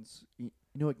Calhoun's, you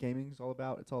know what gaming is all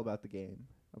about? It's all about the game,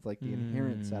 of like the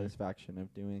inherent satisfaction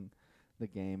of doing the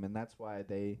game, and that's why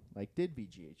they like did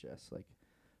VGHS. Like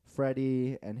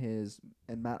Freddie and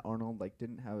Matt Arnold like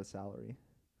didn't have a salary,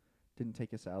 didn't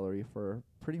take a salary for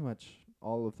pretty much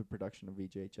all of the production of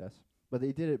VGHS, but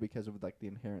they did it because of like the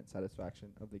inherent satisfaction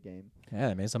of the game. Yeah,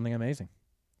 they made something amazing.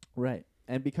 Right.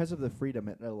 And because of the freedom,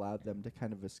 it allowed them to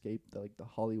kind of escape the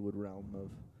Hollywood realm of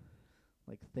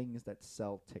like things that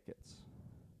sell tickets.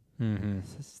 Mm-hmm.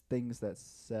 Things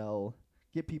that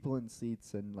get people in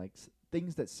seats and like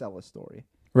things that sell a story.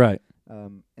 Right.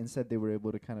 Instead, they were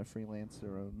able to kind of freelance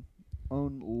their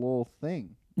own little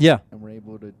thing, Yeah. and were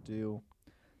able to do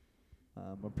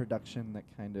a production that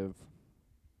kind of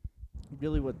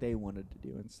really what they wanted to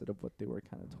do instead of what they were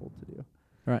kind of told to do.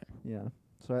 Right. Yeah.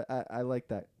 So I like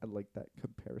that. I like that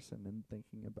comparison and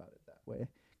thinking about it that way.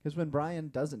 Because when Brian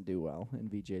doesn't do well in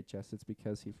VGHS, it's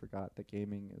because he forgot that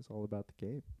gaming is all about the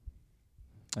game.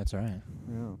 That's right.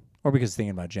 Yeah. Or because he's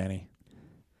thinking about Jenny.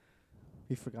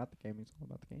 He forgot that gaming's all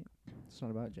about the game. It's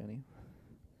not about Jenny.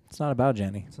 It's not about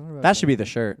Jenny. It's not about That should be Jenny. the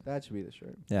shirt. That should be the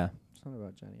shirt. Yeah. It's not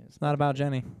about Jenny. It's not about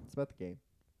Jenny. It's about the game.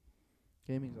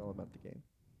 Gaming's all about the game.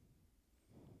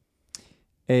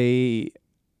 A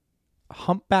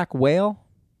humpback whale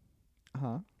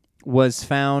Uh-huh. was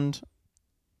found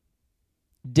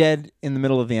dead in the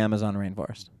middle of the Amazon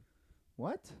rainforest.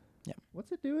 What? Yeah.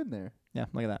 What's it doing there? Yeah,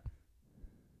 look at that.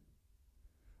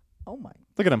 Oh my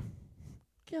Look at them.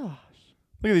 gosh.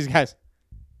 Look at these guys.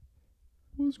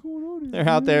 What's going on here? They're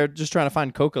out there just trying to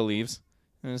find coca leaves.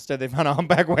 And instead they found a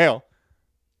humpback whale.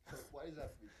 Why does that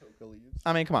have to be coca leaves?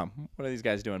 I mean, come on. What are these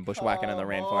guys doing bushwhacking in the Come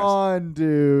rainforest? on,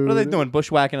 dude. What are they doing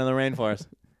bushwhacking in the rainforest?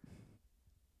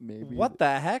 Maybe. What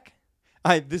the heck?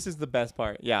 This is the best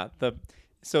part. Yeah.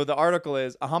 So the article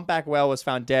is, a humpback whale was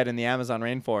found dead in the Amazon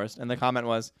rainforest. And the comment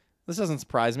was, this doesn't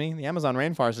surprise me. The Amazon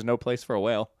rainforest is no place for a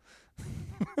whale.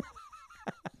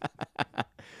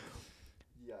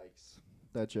 Yikes.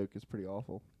 That joke is pretty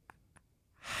awful.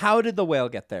 How did the whale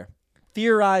get there?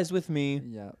 Theorize with me.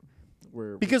 Yeah.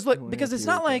 Because it's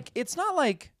not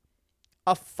like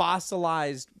a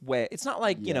fossilized whale. It's not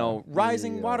like,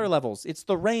 rising water levels. It's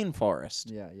the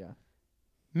rainforest. Yeah.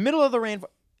 Middle of the rainforest.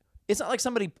 It's not like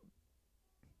somebody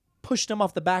pushed them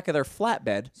off the back of their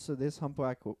flatbed. So this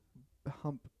humpback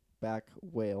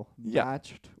whale Yeah.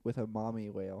 matched with a mommy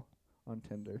whale on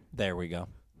Tinder. There we go.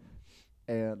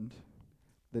 And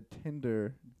the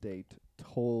Tinder date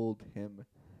told him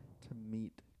to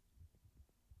meet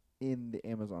in the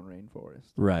Amazon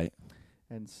rainforest. Right.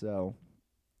 And so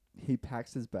he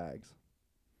packs his bags.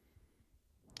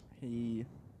 He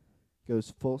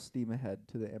goes full steam ahead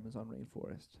to the Amazon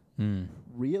rainforest,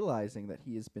 realizing that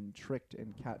he has been tricked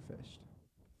and catfished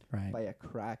by a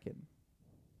kraken.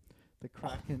 The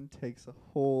kraken takes a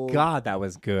whole... God, that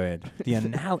was good.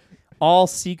 The all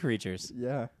sea creatures.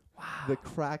 Yeah. Wow. The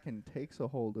kraken takes a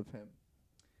hold of him,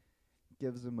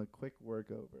 gives him a quick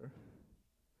workover.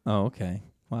 Oh, okay.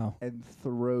 Wow. And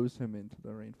throws him into the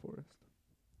rainforest.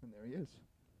 And there he is.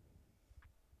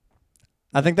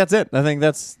 I think that's it. I think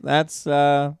that's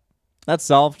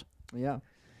solved. Yeah.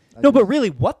 No, but really,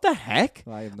 what the heck?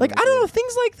 I have no Like, I don't idea. know,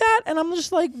 things like that, and I'm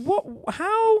just like, what?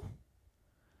 How?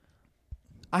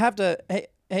 I have to.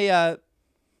 Hey,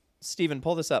 Steven,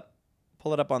 pull this up.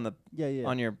 Pull it up on the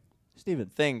on your Steven.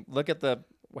 thing. Look at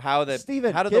how did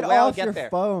Steven, the get whale off get your there?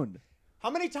 phone. How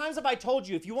many times have I told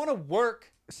you if you want to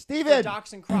work for Steven,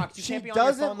 Docs and Crocs, you she can't be on your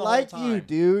doesn't phone the like whole time. you,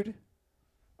 dude.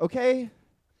 Okay?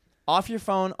 Off your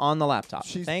phone on the laptop.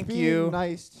 She's Thank being you.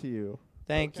 nice to you.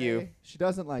 Thank you. Okay? She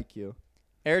doesn't like you.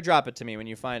 AirDrop it to me when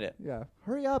you find it. Yeah.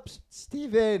 Hurry up,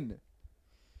 Steven.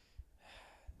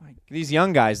 These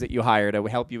young guys that you hire to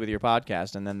help you with your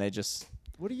podcast, and then they just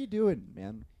What are you doing,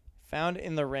 man? found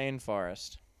in the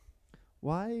rainforest.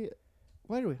 Why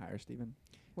do we hire Steven?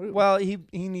 Well, he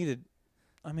needed.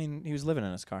 I mean, he was living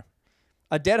in his car.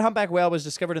 A dead humpback whale was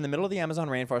discovered in the middle of the Amazon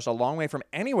rainforest, a long way from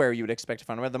anywhere you would expect to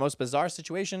find one. The most bizarre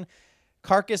situation: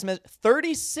 carcass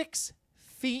 36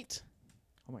 feet.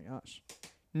 Oh my gosh.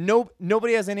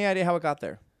 Nobody has any idea how it got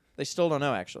there. They still don't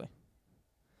know, actually.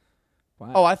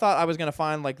 Wow. Oh, I thought I was gonna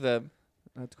find like the.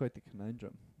 That's quite the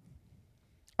conundrum.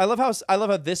 I love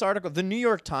how this article, the New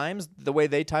York Times, the way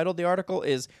they titled the article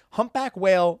is "Humpback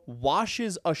Whale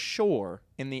Washes Ashore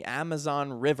in the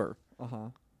Amazon River,"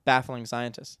 baffling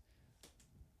scientists.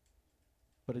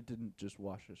 But it didn't just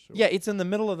wash ashore. Yeah, it's in the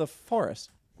middle of the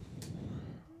forest.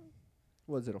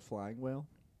 Was it a flying whale?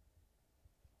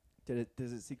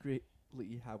 Does it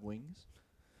secretly have wings?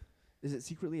 Is it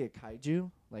secretly a kaiju,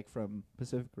 like from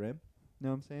Pacific Rim? Know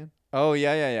what I'm saying? Oh,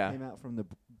 yeah. Came out from the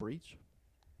breach.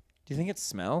 Do you think it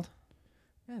smelled?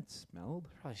 Yeah, it smelled.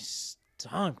 Probably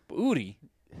stunk booty.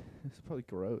 It's probably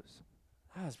gross.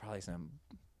 That was probably some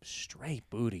straight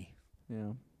booty.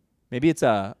 Yeah. Maybe it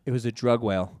was a drug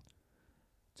whale.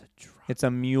 It's a drug. It's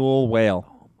a mule whale.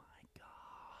 Oh my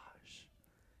gosh.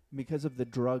 Because of the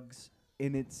drugs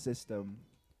in its system,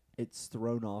 it's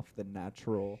thrown off the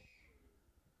natural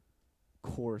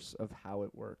course of how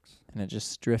it works. And it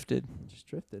just drifted. It just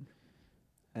drifted.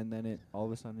 And then all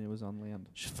of a sudden it was on land.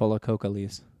 Just full of coca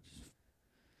leaves.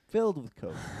 Filled with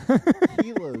coke.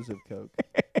 Kilos of coke.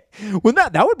 Well,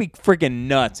 that would be freaking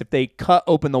nuts if they cut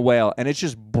open the whale and it's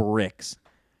just bricks.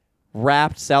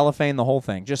 Wrapped, cellophane, the whole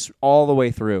thing. Just all the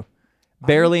way through.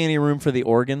 Barely any room for the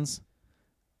organs.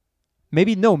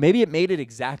 Maybe it made it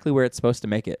exactly where it's supposed to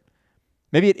make it.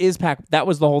 Maybe it is packed. That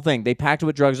was the whole thing. They packed it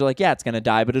with drugs. They're like, yeah, it's going to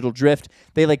die, but it'll drift.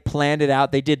 They like planned it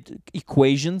out. They did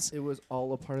equations It was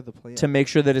all a part of the plan. to make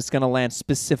sure that it's going to land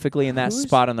specifically in that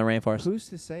spot in the rainforest. Who's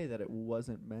to say that it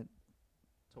wasn't meant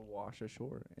to wash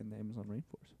ashore in the Amazon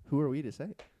rainforest? Who are we to say?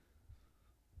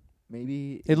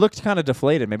 Maybe It looked kind of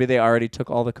deflated. Maybe they already took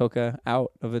all the coca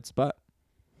out of its butt.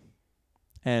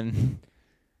 And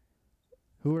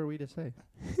who are we to say?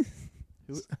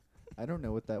 I don't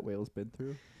know what that whale's been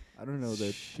through. I don't know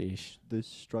the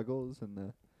struggles and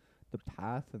the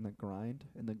path and the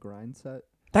grind set.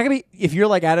 that could be, if you're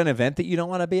like at an event that you don't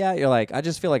want to be at, you're like, I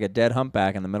just feel like a dead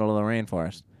humpback in the middle of the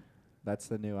rainforest. That's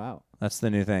the new out. That's the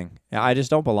new thing. Yeah, I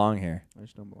just don't belong here. I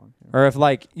just don't belong here. Or if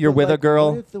like you're But, with a like, girl.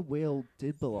 What if the whale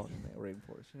did belong in that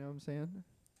rainforest? You know what I'm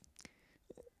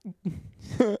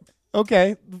saying?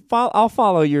 Okay, I'll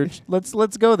follow your. Let's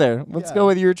go there. Let's go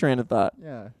with your train of thought.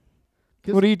 Yeah.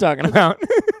 What are you talking about?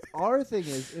 Our thing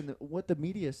is, what the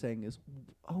media is saying is,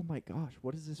 oh my gosh,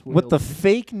 what is this whale? What the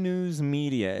fake news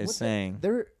media is saying.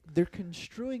 They're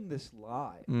construing this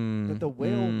lie that the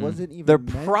whale wasn't even. They're meant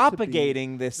to be.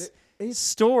 propagating this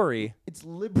story. It's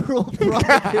liberal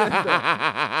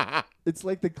propaganda. It's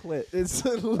like the clit. It's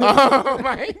Oh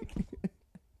my!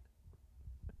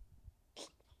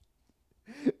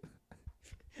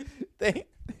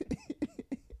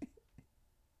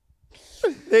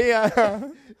 They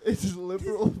It's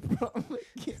liberal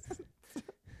propaganda.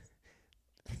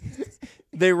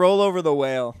 they roll over the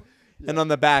whale, and on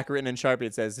the back, written in Sharpie,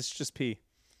 it says, "It's just pee."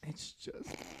 It's just.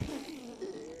 He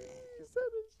said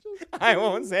it's just. I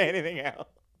won't say anything else.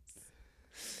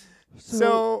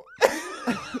 So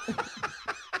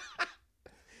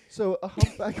So a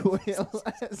humpback whale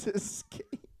has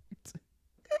escaped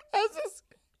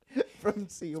from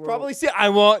SeaWorld. probably see. I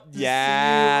won't. To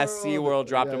Yeah, SeaWorld. SeaWorld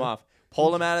dropped him Yeah. off.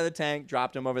 Pulled him out of the tank,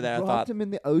 dropped him over there. I dropped thought, him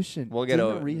in the ocean. We'll get Didn't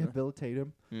over it. rehabilitate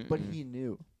him, but Mm-mm. he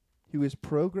knew. He was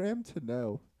programmed to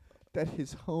know that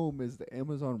his home is the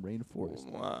Amazon rainforest.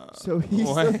 Wow. So he's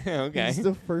What? the, Okay. he's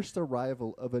the first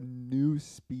arrival of a new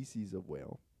species of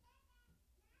whale.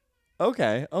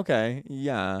 Okay,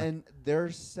 yeah. And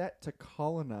they're set to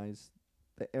colonize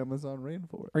the Amazon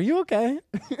rainforest. Are you okay?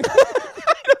 Are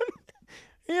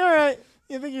you all right?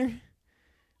 You think you're...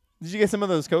 Did you get some of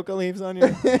those coca leaves on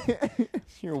you?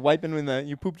 You're wiping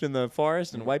you pooped in the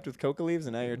forest and wiped with coca leaves,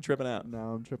 and now you're tripping out.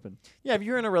 No, I'm tripping. Yeah, if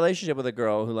you're in a relationship with a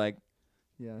girl who, like,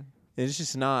 Yeah. it's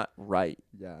just not right.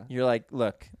 Yeah. You're like,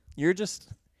 look, you're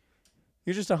just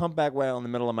a humpback whale in the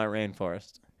middle of my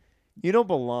rainforest. You don't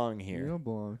belong You here. don't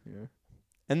belong here.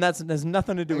 And that's has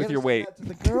nothing to do I with gotta your say weight. that to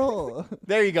the girl.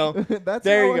 There you go. That's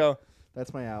There how you go.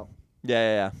 That's my out.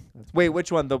 Yeah. That's Wait,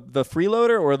 which one? The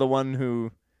freeloader or the one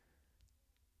who...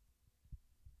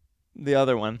 The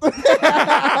other one. I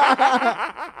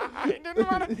didn't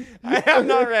wanna, I'm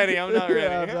not ready. I'm not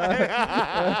ready.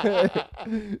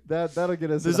 That'll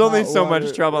get us. There's in only hot so water.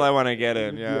 much trouble I want to get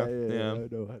in. Yeah. Yeah. I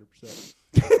know 100%.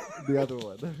 The other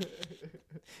one.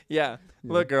 Yeah.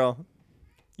 Look, girl.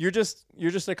 You're just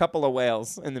a couple of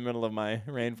whales in the middle of my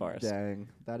rainforest. Dang,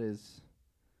 that is.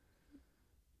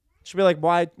 She'll be like,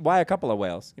 why a couple of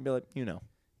whales? You'd be like, You know,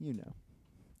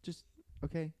 just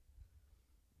okay.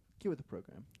 Get with the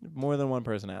program. more than one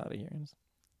personality here.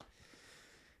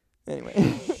 Anyway.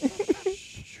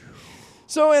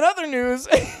 So in other news,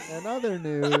 In other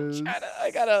news, we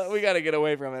gotta get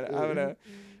away from it.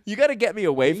 You gotta get me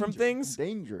away from things.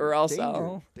 Danger. or else danger,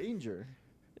 I'll- danger.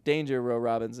 Danger, Ro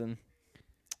Robinson.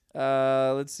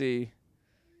 Let's see.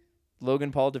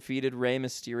 Logan Paul defeated Rey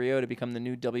Mysterio to become the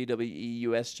new WWE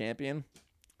US champion.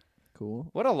 Cool.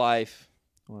 What a life.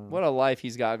 Wow. What a life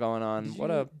he's got going on.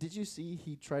 Did you see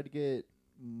he tried to get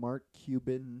Mark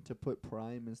Cuban to put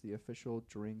Prime as the official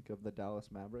drink of the Dallas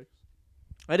Mavericks?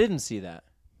 I didn't see that.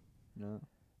 No.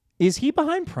 Is he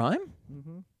behind Prime?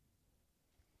 Mm-hmm.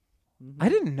 I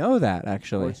didn't know that, Or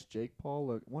actually. it's Jake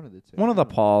Paul, or one of the two. One of the I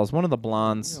don't know. Pauls, one of the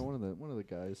blondes. Yeah, one of the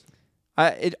guys.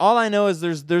 All I know is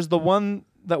there's the one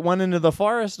that went into the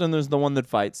forest and there's the one that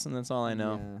fights, and that's all I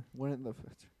know. Yeah. One of the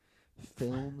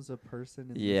films a person.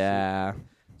 In the Yeah. suit.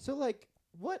 So like,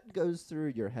 what goes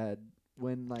through your head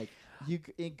when like you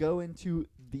go into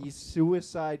the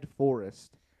suicide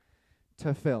forest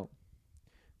to film?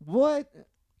 What?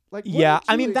 Like, what Yeah, did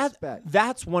I you mean expect?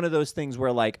 that's one of those things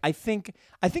where like I think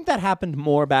that happened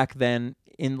more back then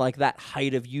in like that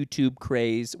height of YouTube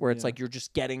craze where it's Yeah. like you're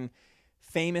just getting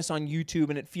famous on YouTube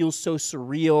and it feels so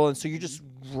surreal and so you're just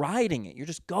riding it. You're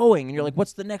just going and you're like,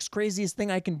 what's the next craziest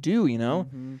thing I can do, you know?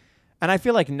 Mhm. And I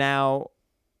feel like now,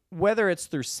 whether it's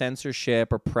through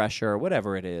censorship or pressure or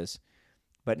whatever it is,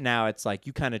 but now it's like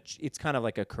it's kind of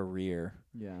like a career.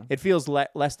 Yeah. It feels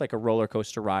less like a roller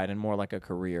coaster ride and more like a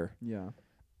career. Yeah.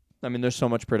 I mean, there's so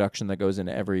much production that goes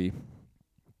into every,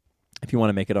 if you want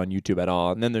to make it on YouTube at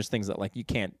all. And then there's things that like you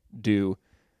can't do.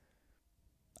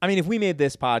 I mean, if we made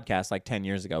this podcast like 10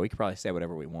 years ago, we could probably say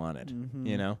whatever we wanted, Mhm.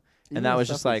 you know? Even And that the was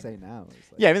stuff just we like, say now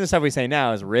is like yeah, even the stuff we say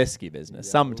now is risky business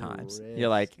yeah, sometimes. You're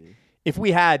like, risky. if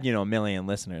we had, a million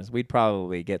listeners, we'd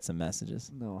probably get some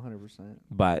messages. No, 100%.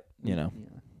 But, Yeah.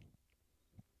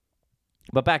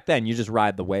 But back then, you just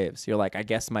ride the waves. You're like, I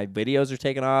guess my videos are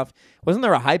taking off. Wasn't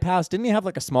there a hype house? Didn't he have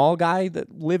like a small guy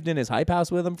that lived in his hype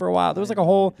house with him for a while? There was like a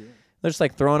whole, they're just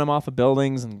like throwing him off of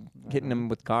buildings and hitting him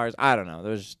with cars. I don't know.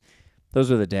 Those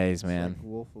were the days, man. Like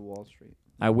Wolf of Wall Street.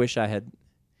 I wish I had,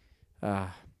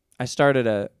 I started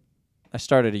a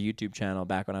YouTube channel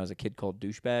back when I was a kid called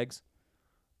Douchebags.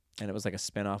 And it was like a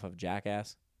spinoff of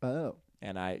Jackass. Oh.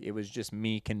 And it was just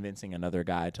me convincing another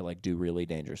guy to like do really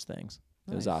dangerous things.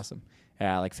 It was Nice. awesome.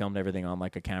 Yeah, I like filmed everything on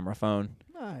like a camera phone.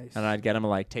 Nice. And I'd get him to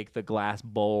like take the glass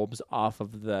bulbs off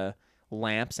of the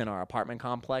lamps in our apartment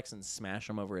complex and smash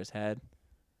them over his head.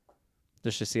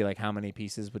 Just to see like how many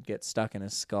pieces would get stuck in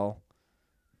his skull.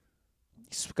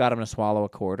 Got him to swallow a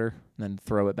quarter and then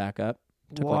throw it back up.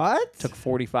 Took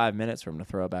 45 minutes for him to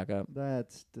throw it back up.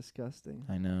 That's disgusting.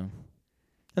 I know.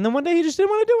 And then one day he just didn't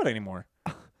want to do it anymore.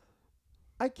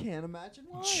 I can't imagine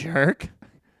why. Jerk.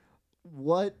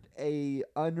 What a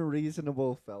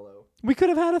unreasonable fellow. We could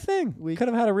have had a thing. We We could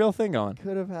have had a real thing going.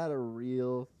 Could have had a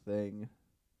real thing.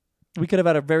 We could have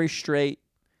had a very straight,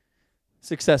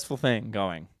 successful thing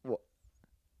going.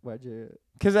 Why'd you...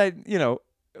 Because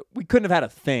we couldn't have had a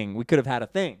thing. We could have had a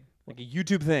thing. Like a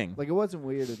YouTube thing. Like, it wasn't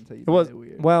weird until you It was made it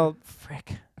weird. well,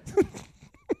 frick.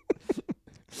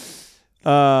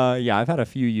 Yeah, I've had a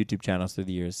few YouTube channels through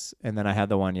the years, and then I had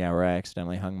the one, where I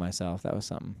accidentally hung myself. That was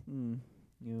something.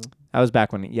 Yeah. That was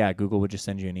back when, Google would just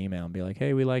send you an email and be like,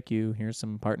 "Hey, we like you. Here's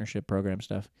some partnership program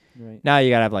stuff." Right. Now you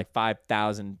gotta have like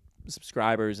 5,000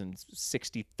 subscribers and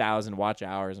 60,000 watch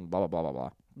hours and blah blah blah blah blah.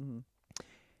 Mm-hmm.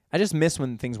 I just miss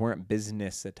when things weren't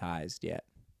businessatized yet.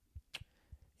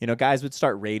 Guys would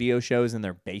start radio shows in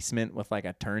their basement with like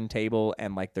a turntable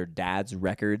and like their dad's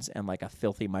records and like a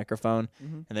filthy microphone.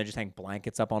 Mm-hmm. And they just hang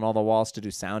blankets up on all the walls to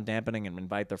do sound dampening and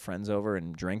invite their friends over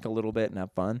and drink a little bit and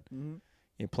have fun. Mm-hmm.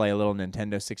 You play a little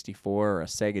Nintendo 64 or a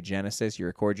Sega Genesis. You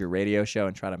record your radio show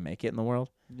and try to make it in the world.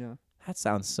 Yeah. That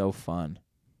sounds so fun.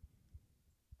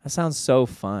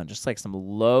 Just like some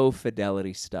low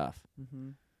fidelity stuff. Mm-hmm.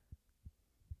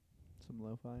 Some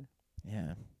lo-fi.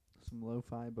 Yeah. Some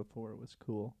lo-fi before it was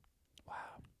cool.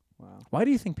 Wow. Why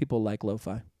do you think people like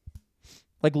lo-fi?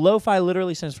 Like lo-fi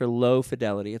literally stands for low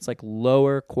fidelity. It's like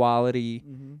lower quality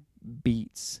Mm-hmm.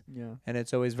 beats. Yeah. And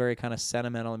it's always very kind of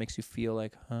sentimental. It makes you feel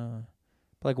like, huh.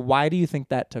 But like, why do you think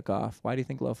that took off? Why do you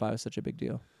think lo-fi was such a big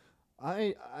deal?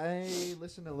 I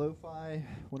listen to lo-fi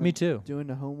when Me I'm too. doing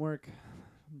the homework.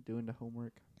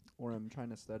 Or I'm trying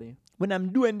to study. When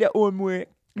I'm doing the homework,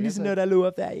 I guess listen to the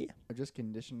lo-fi. I just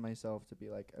condition myself to be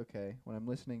like, okay, when I'm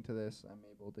listening to this, I'm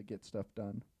able to get stuff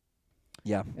done.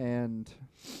 Yeah. And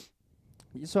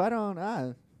so I don't.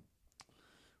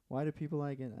 Why do people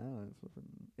like it? I don't know.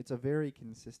 It's a very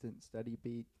consistent steady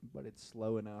beat, but it's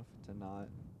slow enough to not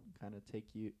kind of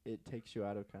it takes you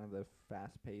out of kind of the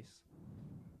fast-paced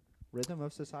rhythm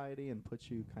of society and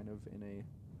puts you kind of in a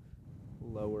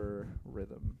lower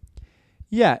rhythm.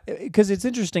 Yeah, because it's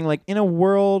interesting. Like in a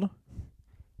world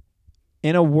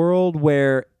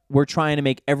where we're trying to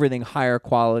make everything higher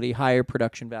quality, higher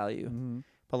production value, Mm-hmm.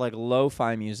 but like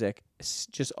lo-fi music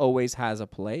just always has a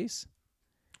place.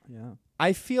 Yeah.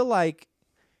 I feel like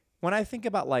when I think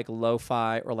about like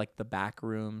lo-fi or like the back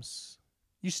rooms,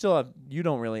 I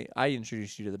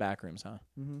introduced you to the back rooms, huh?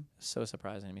 Mm-hmm. So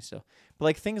surprising to me still. But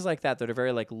like things like that are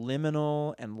very like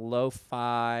liminal and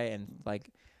lo-fi and like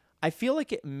I feel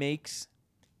like it makes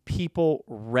people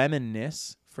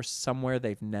reminisce for somewhere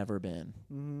they've never been.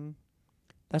 Mm-hmm.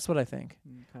 That's what I think.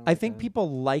 I think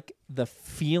people like the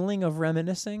feeling of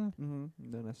reminiscing.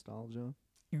 Mm-hmm. The nostalgia.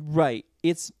 Right.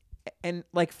 And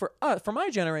like for my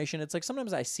generation, it's like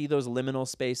sometimes I see those liminal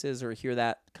spaces or hear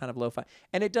that kind of lo-fi,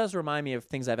 and it does remind me of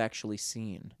things I've actually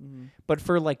seen. Mm-hmm. But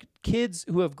for like kids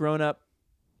who have grown up,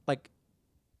 like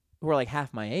who are like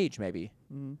half my age, maybe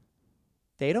Mm-hmm.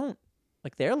 they don't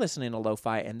like they're listening to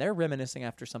lo-fi and they're reminiscing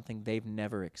after something they've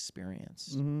never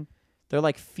experienced. Mm-hmm. They're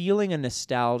like feeling a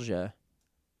nostalgia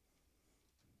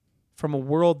from a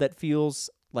world that feels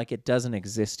like it doesn't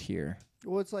exist here.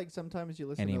 Well, it's like sometimes you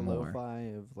listen Anymore. to lo-fi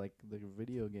of like the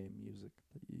video game music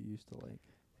that you used to like.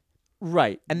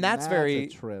 Right. And that's a very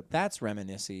trip. that's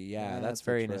reminiscent. Yeah, That's that's a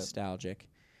very trip. nostalgic.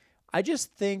 I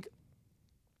just think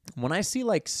when I see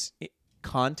like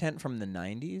content from the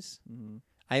 90s, Mm-hmm.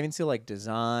 I even see like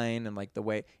design and like the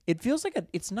way it feels like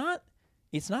it's not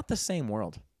the same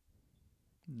world.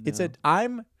 It's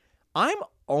I'm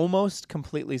almost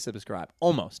completely subscribed.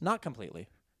 Almost, not completely,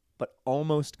 but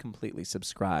almost completely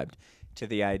subscribed to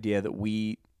the idea that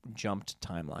we jumped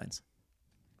timelines.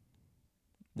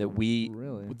 That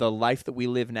the life that we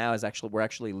live now we're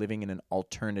actually living in an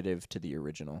alternative to the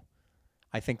original.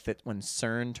 I think that when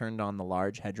CERN turned on the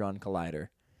Large Hadron Collider,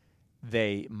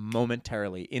 they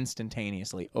momentarily,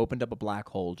 instantaneously opened up a black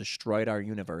hole, destroyed our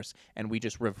universe, and we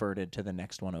just reverted to the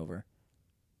next one over.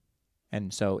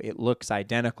 And so it looks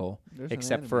identical, There's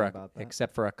except an for anime about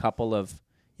that. a couple of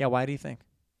why do you think?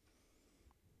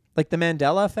 Like the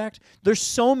Mandela effect? There's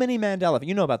so many Mandela.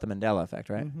 You know about the Mandela effect,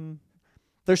 right? Mm-hmm.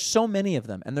 There's so many of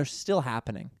them, and they're still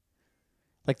happening.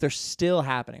 Like they're still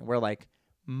happening. Where like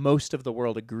most of the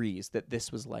world agrees that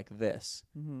this was like this,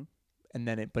 Mm-hmm. and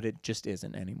then but it just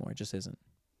isn't anymore. It just isn't.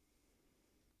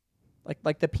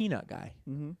 Like the peanut guy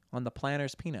Mm-hmm. on the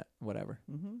Planters peanut, whatever.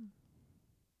 Mm-hmm.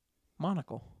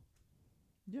 Monocle.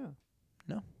 Yeah.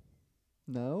 No.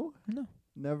 No? No.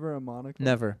 Never a monocle?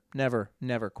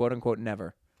 Never, quote unquote,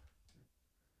 never.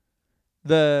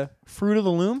 The Fruit of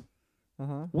the Loom,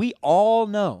 Uh-huh. we all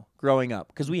know growing up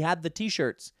because we had the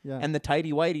T-shirts Yeah. and the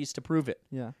tighty whities to prove it.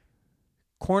 Yeah.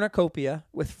 Cornucopia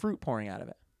with fruit pouring out of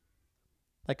it.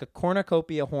 like a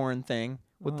cornucopia horn thing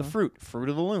with the fruit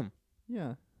of the loom.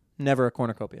 Yeah. Never a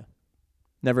cornucopia.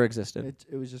 Never existed.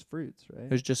 It was just fruits, right?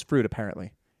 It was just fruit,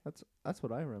 apparently. That's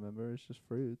what I remember. It's just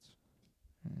fruits.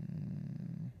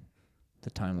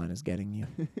 The timeline is getting you.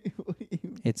 What do you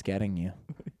mean? It's getting you.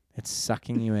 It's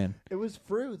sucking you in. It was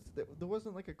fruits. There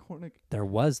wasn't like a cornucopia. There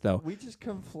was, though. We just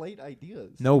conflate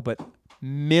ideas. No, but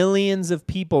millions of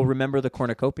people remember the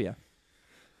cornucopia.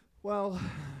 Well,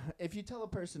 if you tell a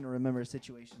person to remember a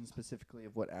situation specifically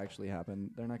of what actually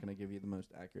happened, they're not going to give you the most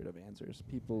accurate of answers.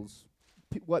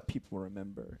 What people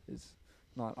remember is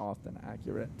not often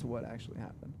accurate to what actually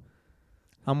happened.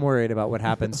 I'm worried about what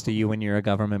happens to you when you're a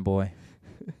government boy.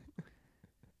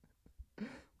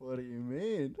 What do you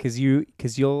mean? Because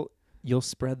you'll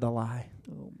spread the lie.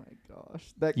 Oh my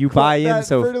gosh! You buy in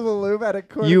so Fruit of the Loom had a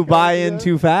you buy in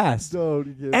too fast.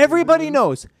 Don't give Everybody me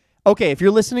knows. Okay, if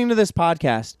you're listening to this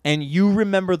podcast and you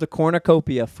remember the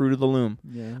cornucopia, Fruit of the Loom,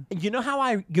 Yeah. you know how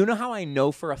I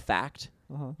know for a fact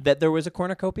that there was a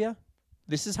cornucopia?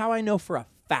 This is how I know for a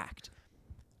fact.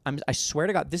 I swear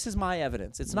to God, this is my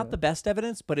evidence. It's not the best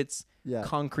evidence, but it's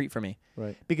concrete for me.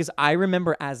 Right. Because I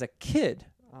remember as a kid,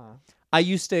 I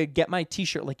used to get my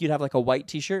T-shirt, like you'd have like a white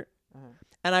T-shirt,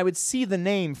 and I would see the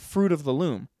name Fruit of the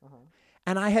Loom,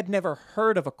 and I had never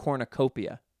heard of a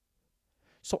cornucopia.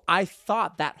 So I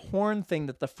thought that horn thing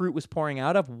that the fruit was pouring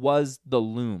out of was the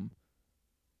loom.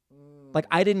 Like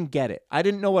I didn't get it. I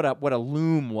didn't know what a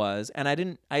loom was, and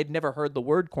I had never heard the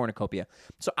word cornucopia.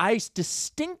 So I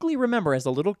distinctly remember as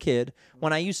a little kid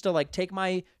when I used to like take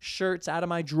my shirts out of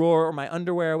my drawer or my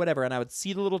underwear or whatever, and I would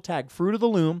see the little tag Fruit of the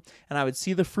Loom, and I would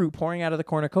see the fruit pouring out of the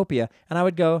cornucopia, and I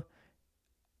would go,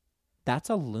 "That's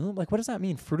a loom? Like what does that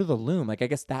mean? Fruit of the Loom? Like I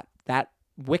guess that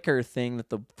wicker thing that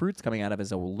the fruit's coming out of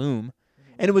is a loom."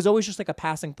 And it was always just like a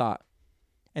passing thought.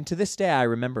 And to this day, I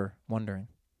remember wondering.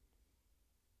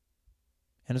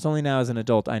 And it's only now as an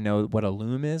adult I know what a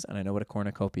loom is and I know what a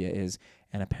cornucopia is.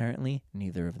 And apparently,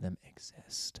 neither of them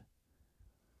exist.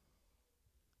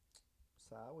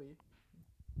 Sorry.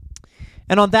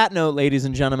 And on that note, ladies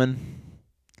and gentlemen,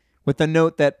 with the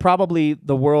note that probably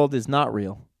the world is not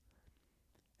real,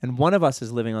 and one of us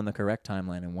is living on the correct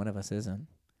timeline and one of us isn't,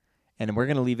 and we're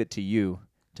going to leave it to you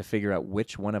to figure out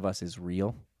which one of us is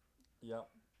real. Yep.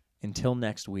 Until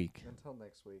next week. Until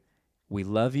next week. We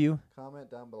love you.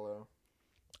 Comment down below.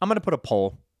 I'm going to put a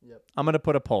poll. Yep. I'm going to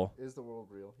put a poll. Is the world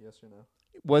real? Yes or no?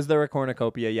 Was there a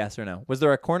cornucopia? Yes or no? Was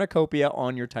there a cornucopia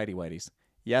on your tighty whities?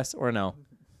 Yes or no?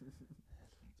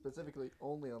 Specifically,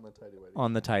 only on the tighty whities.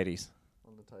 On the tighties.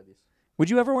 On the tighties. Would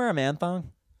you ever wear a man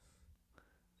thong?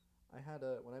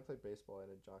 When I played baseball, I had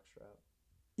a jock strap.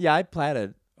 Yeah, I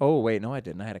plaited. Oh, wait, no, I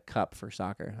didn't. I had a cup for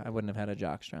soccer. I wouldn't have had a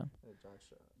jock strap.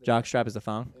 Jock strap is a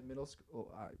thong? In middle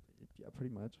school, yeah,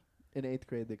 pretty much. In 8th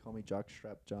grade, they call me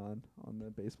Jockstrap John on the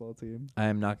baseball team. I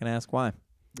am not going to ask why.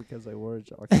 Because I wore a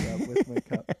jockstrap with my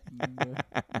cup.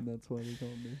 And that's why they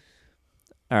called me.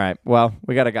 All right. Well,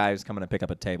 we got a guy who's coming to pick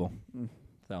up a table. Mm.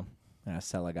 So I'm going to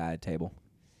sell a guy a table.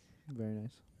 Very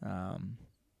nice.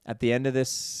 At the end of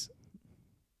this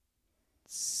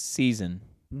season,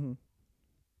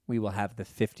 we will have the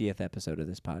 50th episode of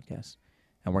this podcast.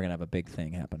 And we're going to have a big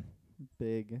thing happen.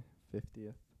 Big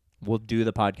 50th. We'll do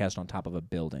the podcast on top of a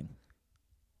building.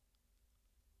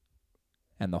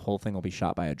 And the whole thing will be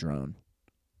shot by a drone.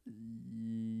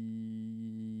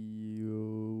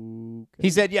 Okay.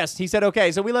 He said yes. He said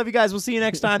okay. So we love you guys. We'll see you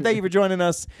next time. Thank you for joining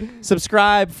us.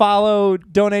 Subscribe, follow,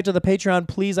 donate to the Patreon.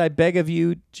 Please, I beg of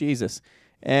you. Jesus.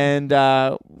 And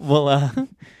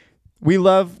we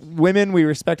love women. We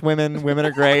respect women. Women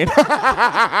are great.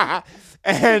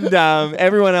 And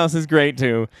everyone else is great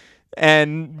too.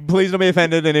 And please don't be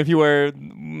offended. And if you were,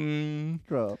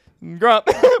 Grow up. grow up.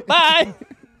 Bye.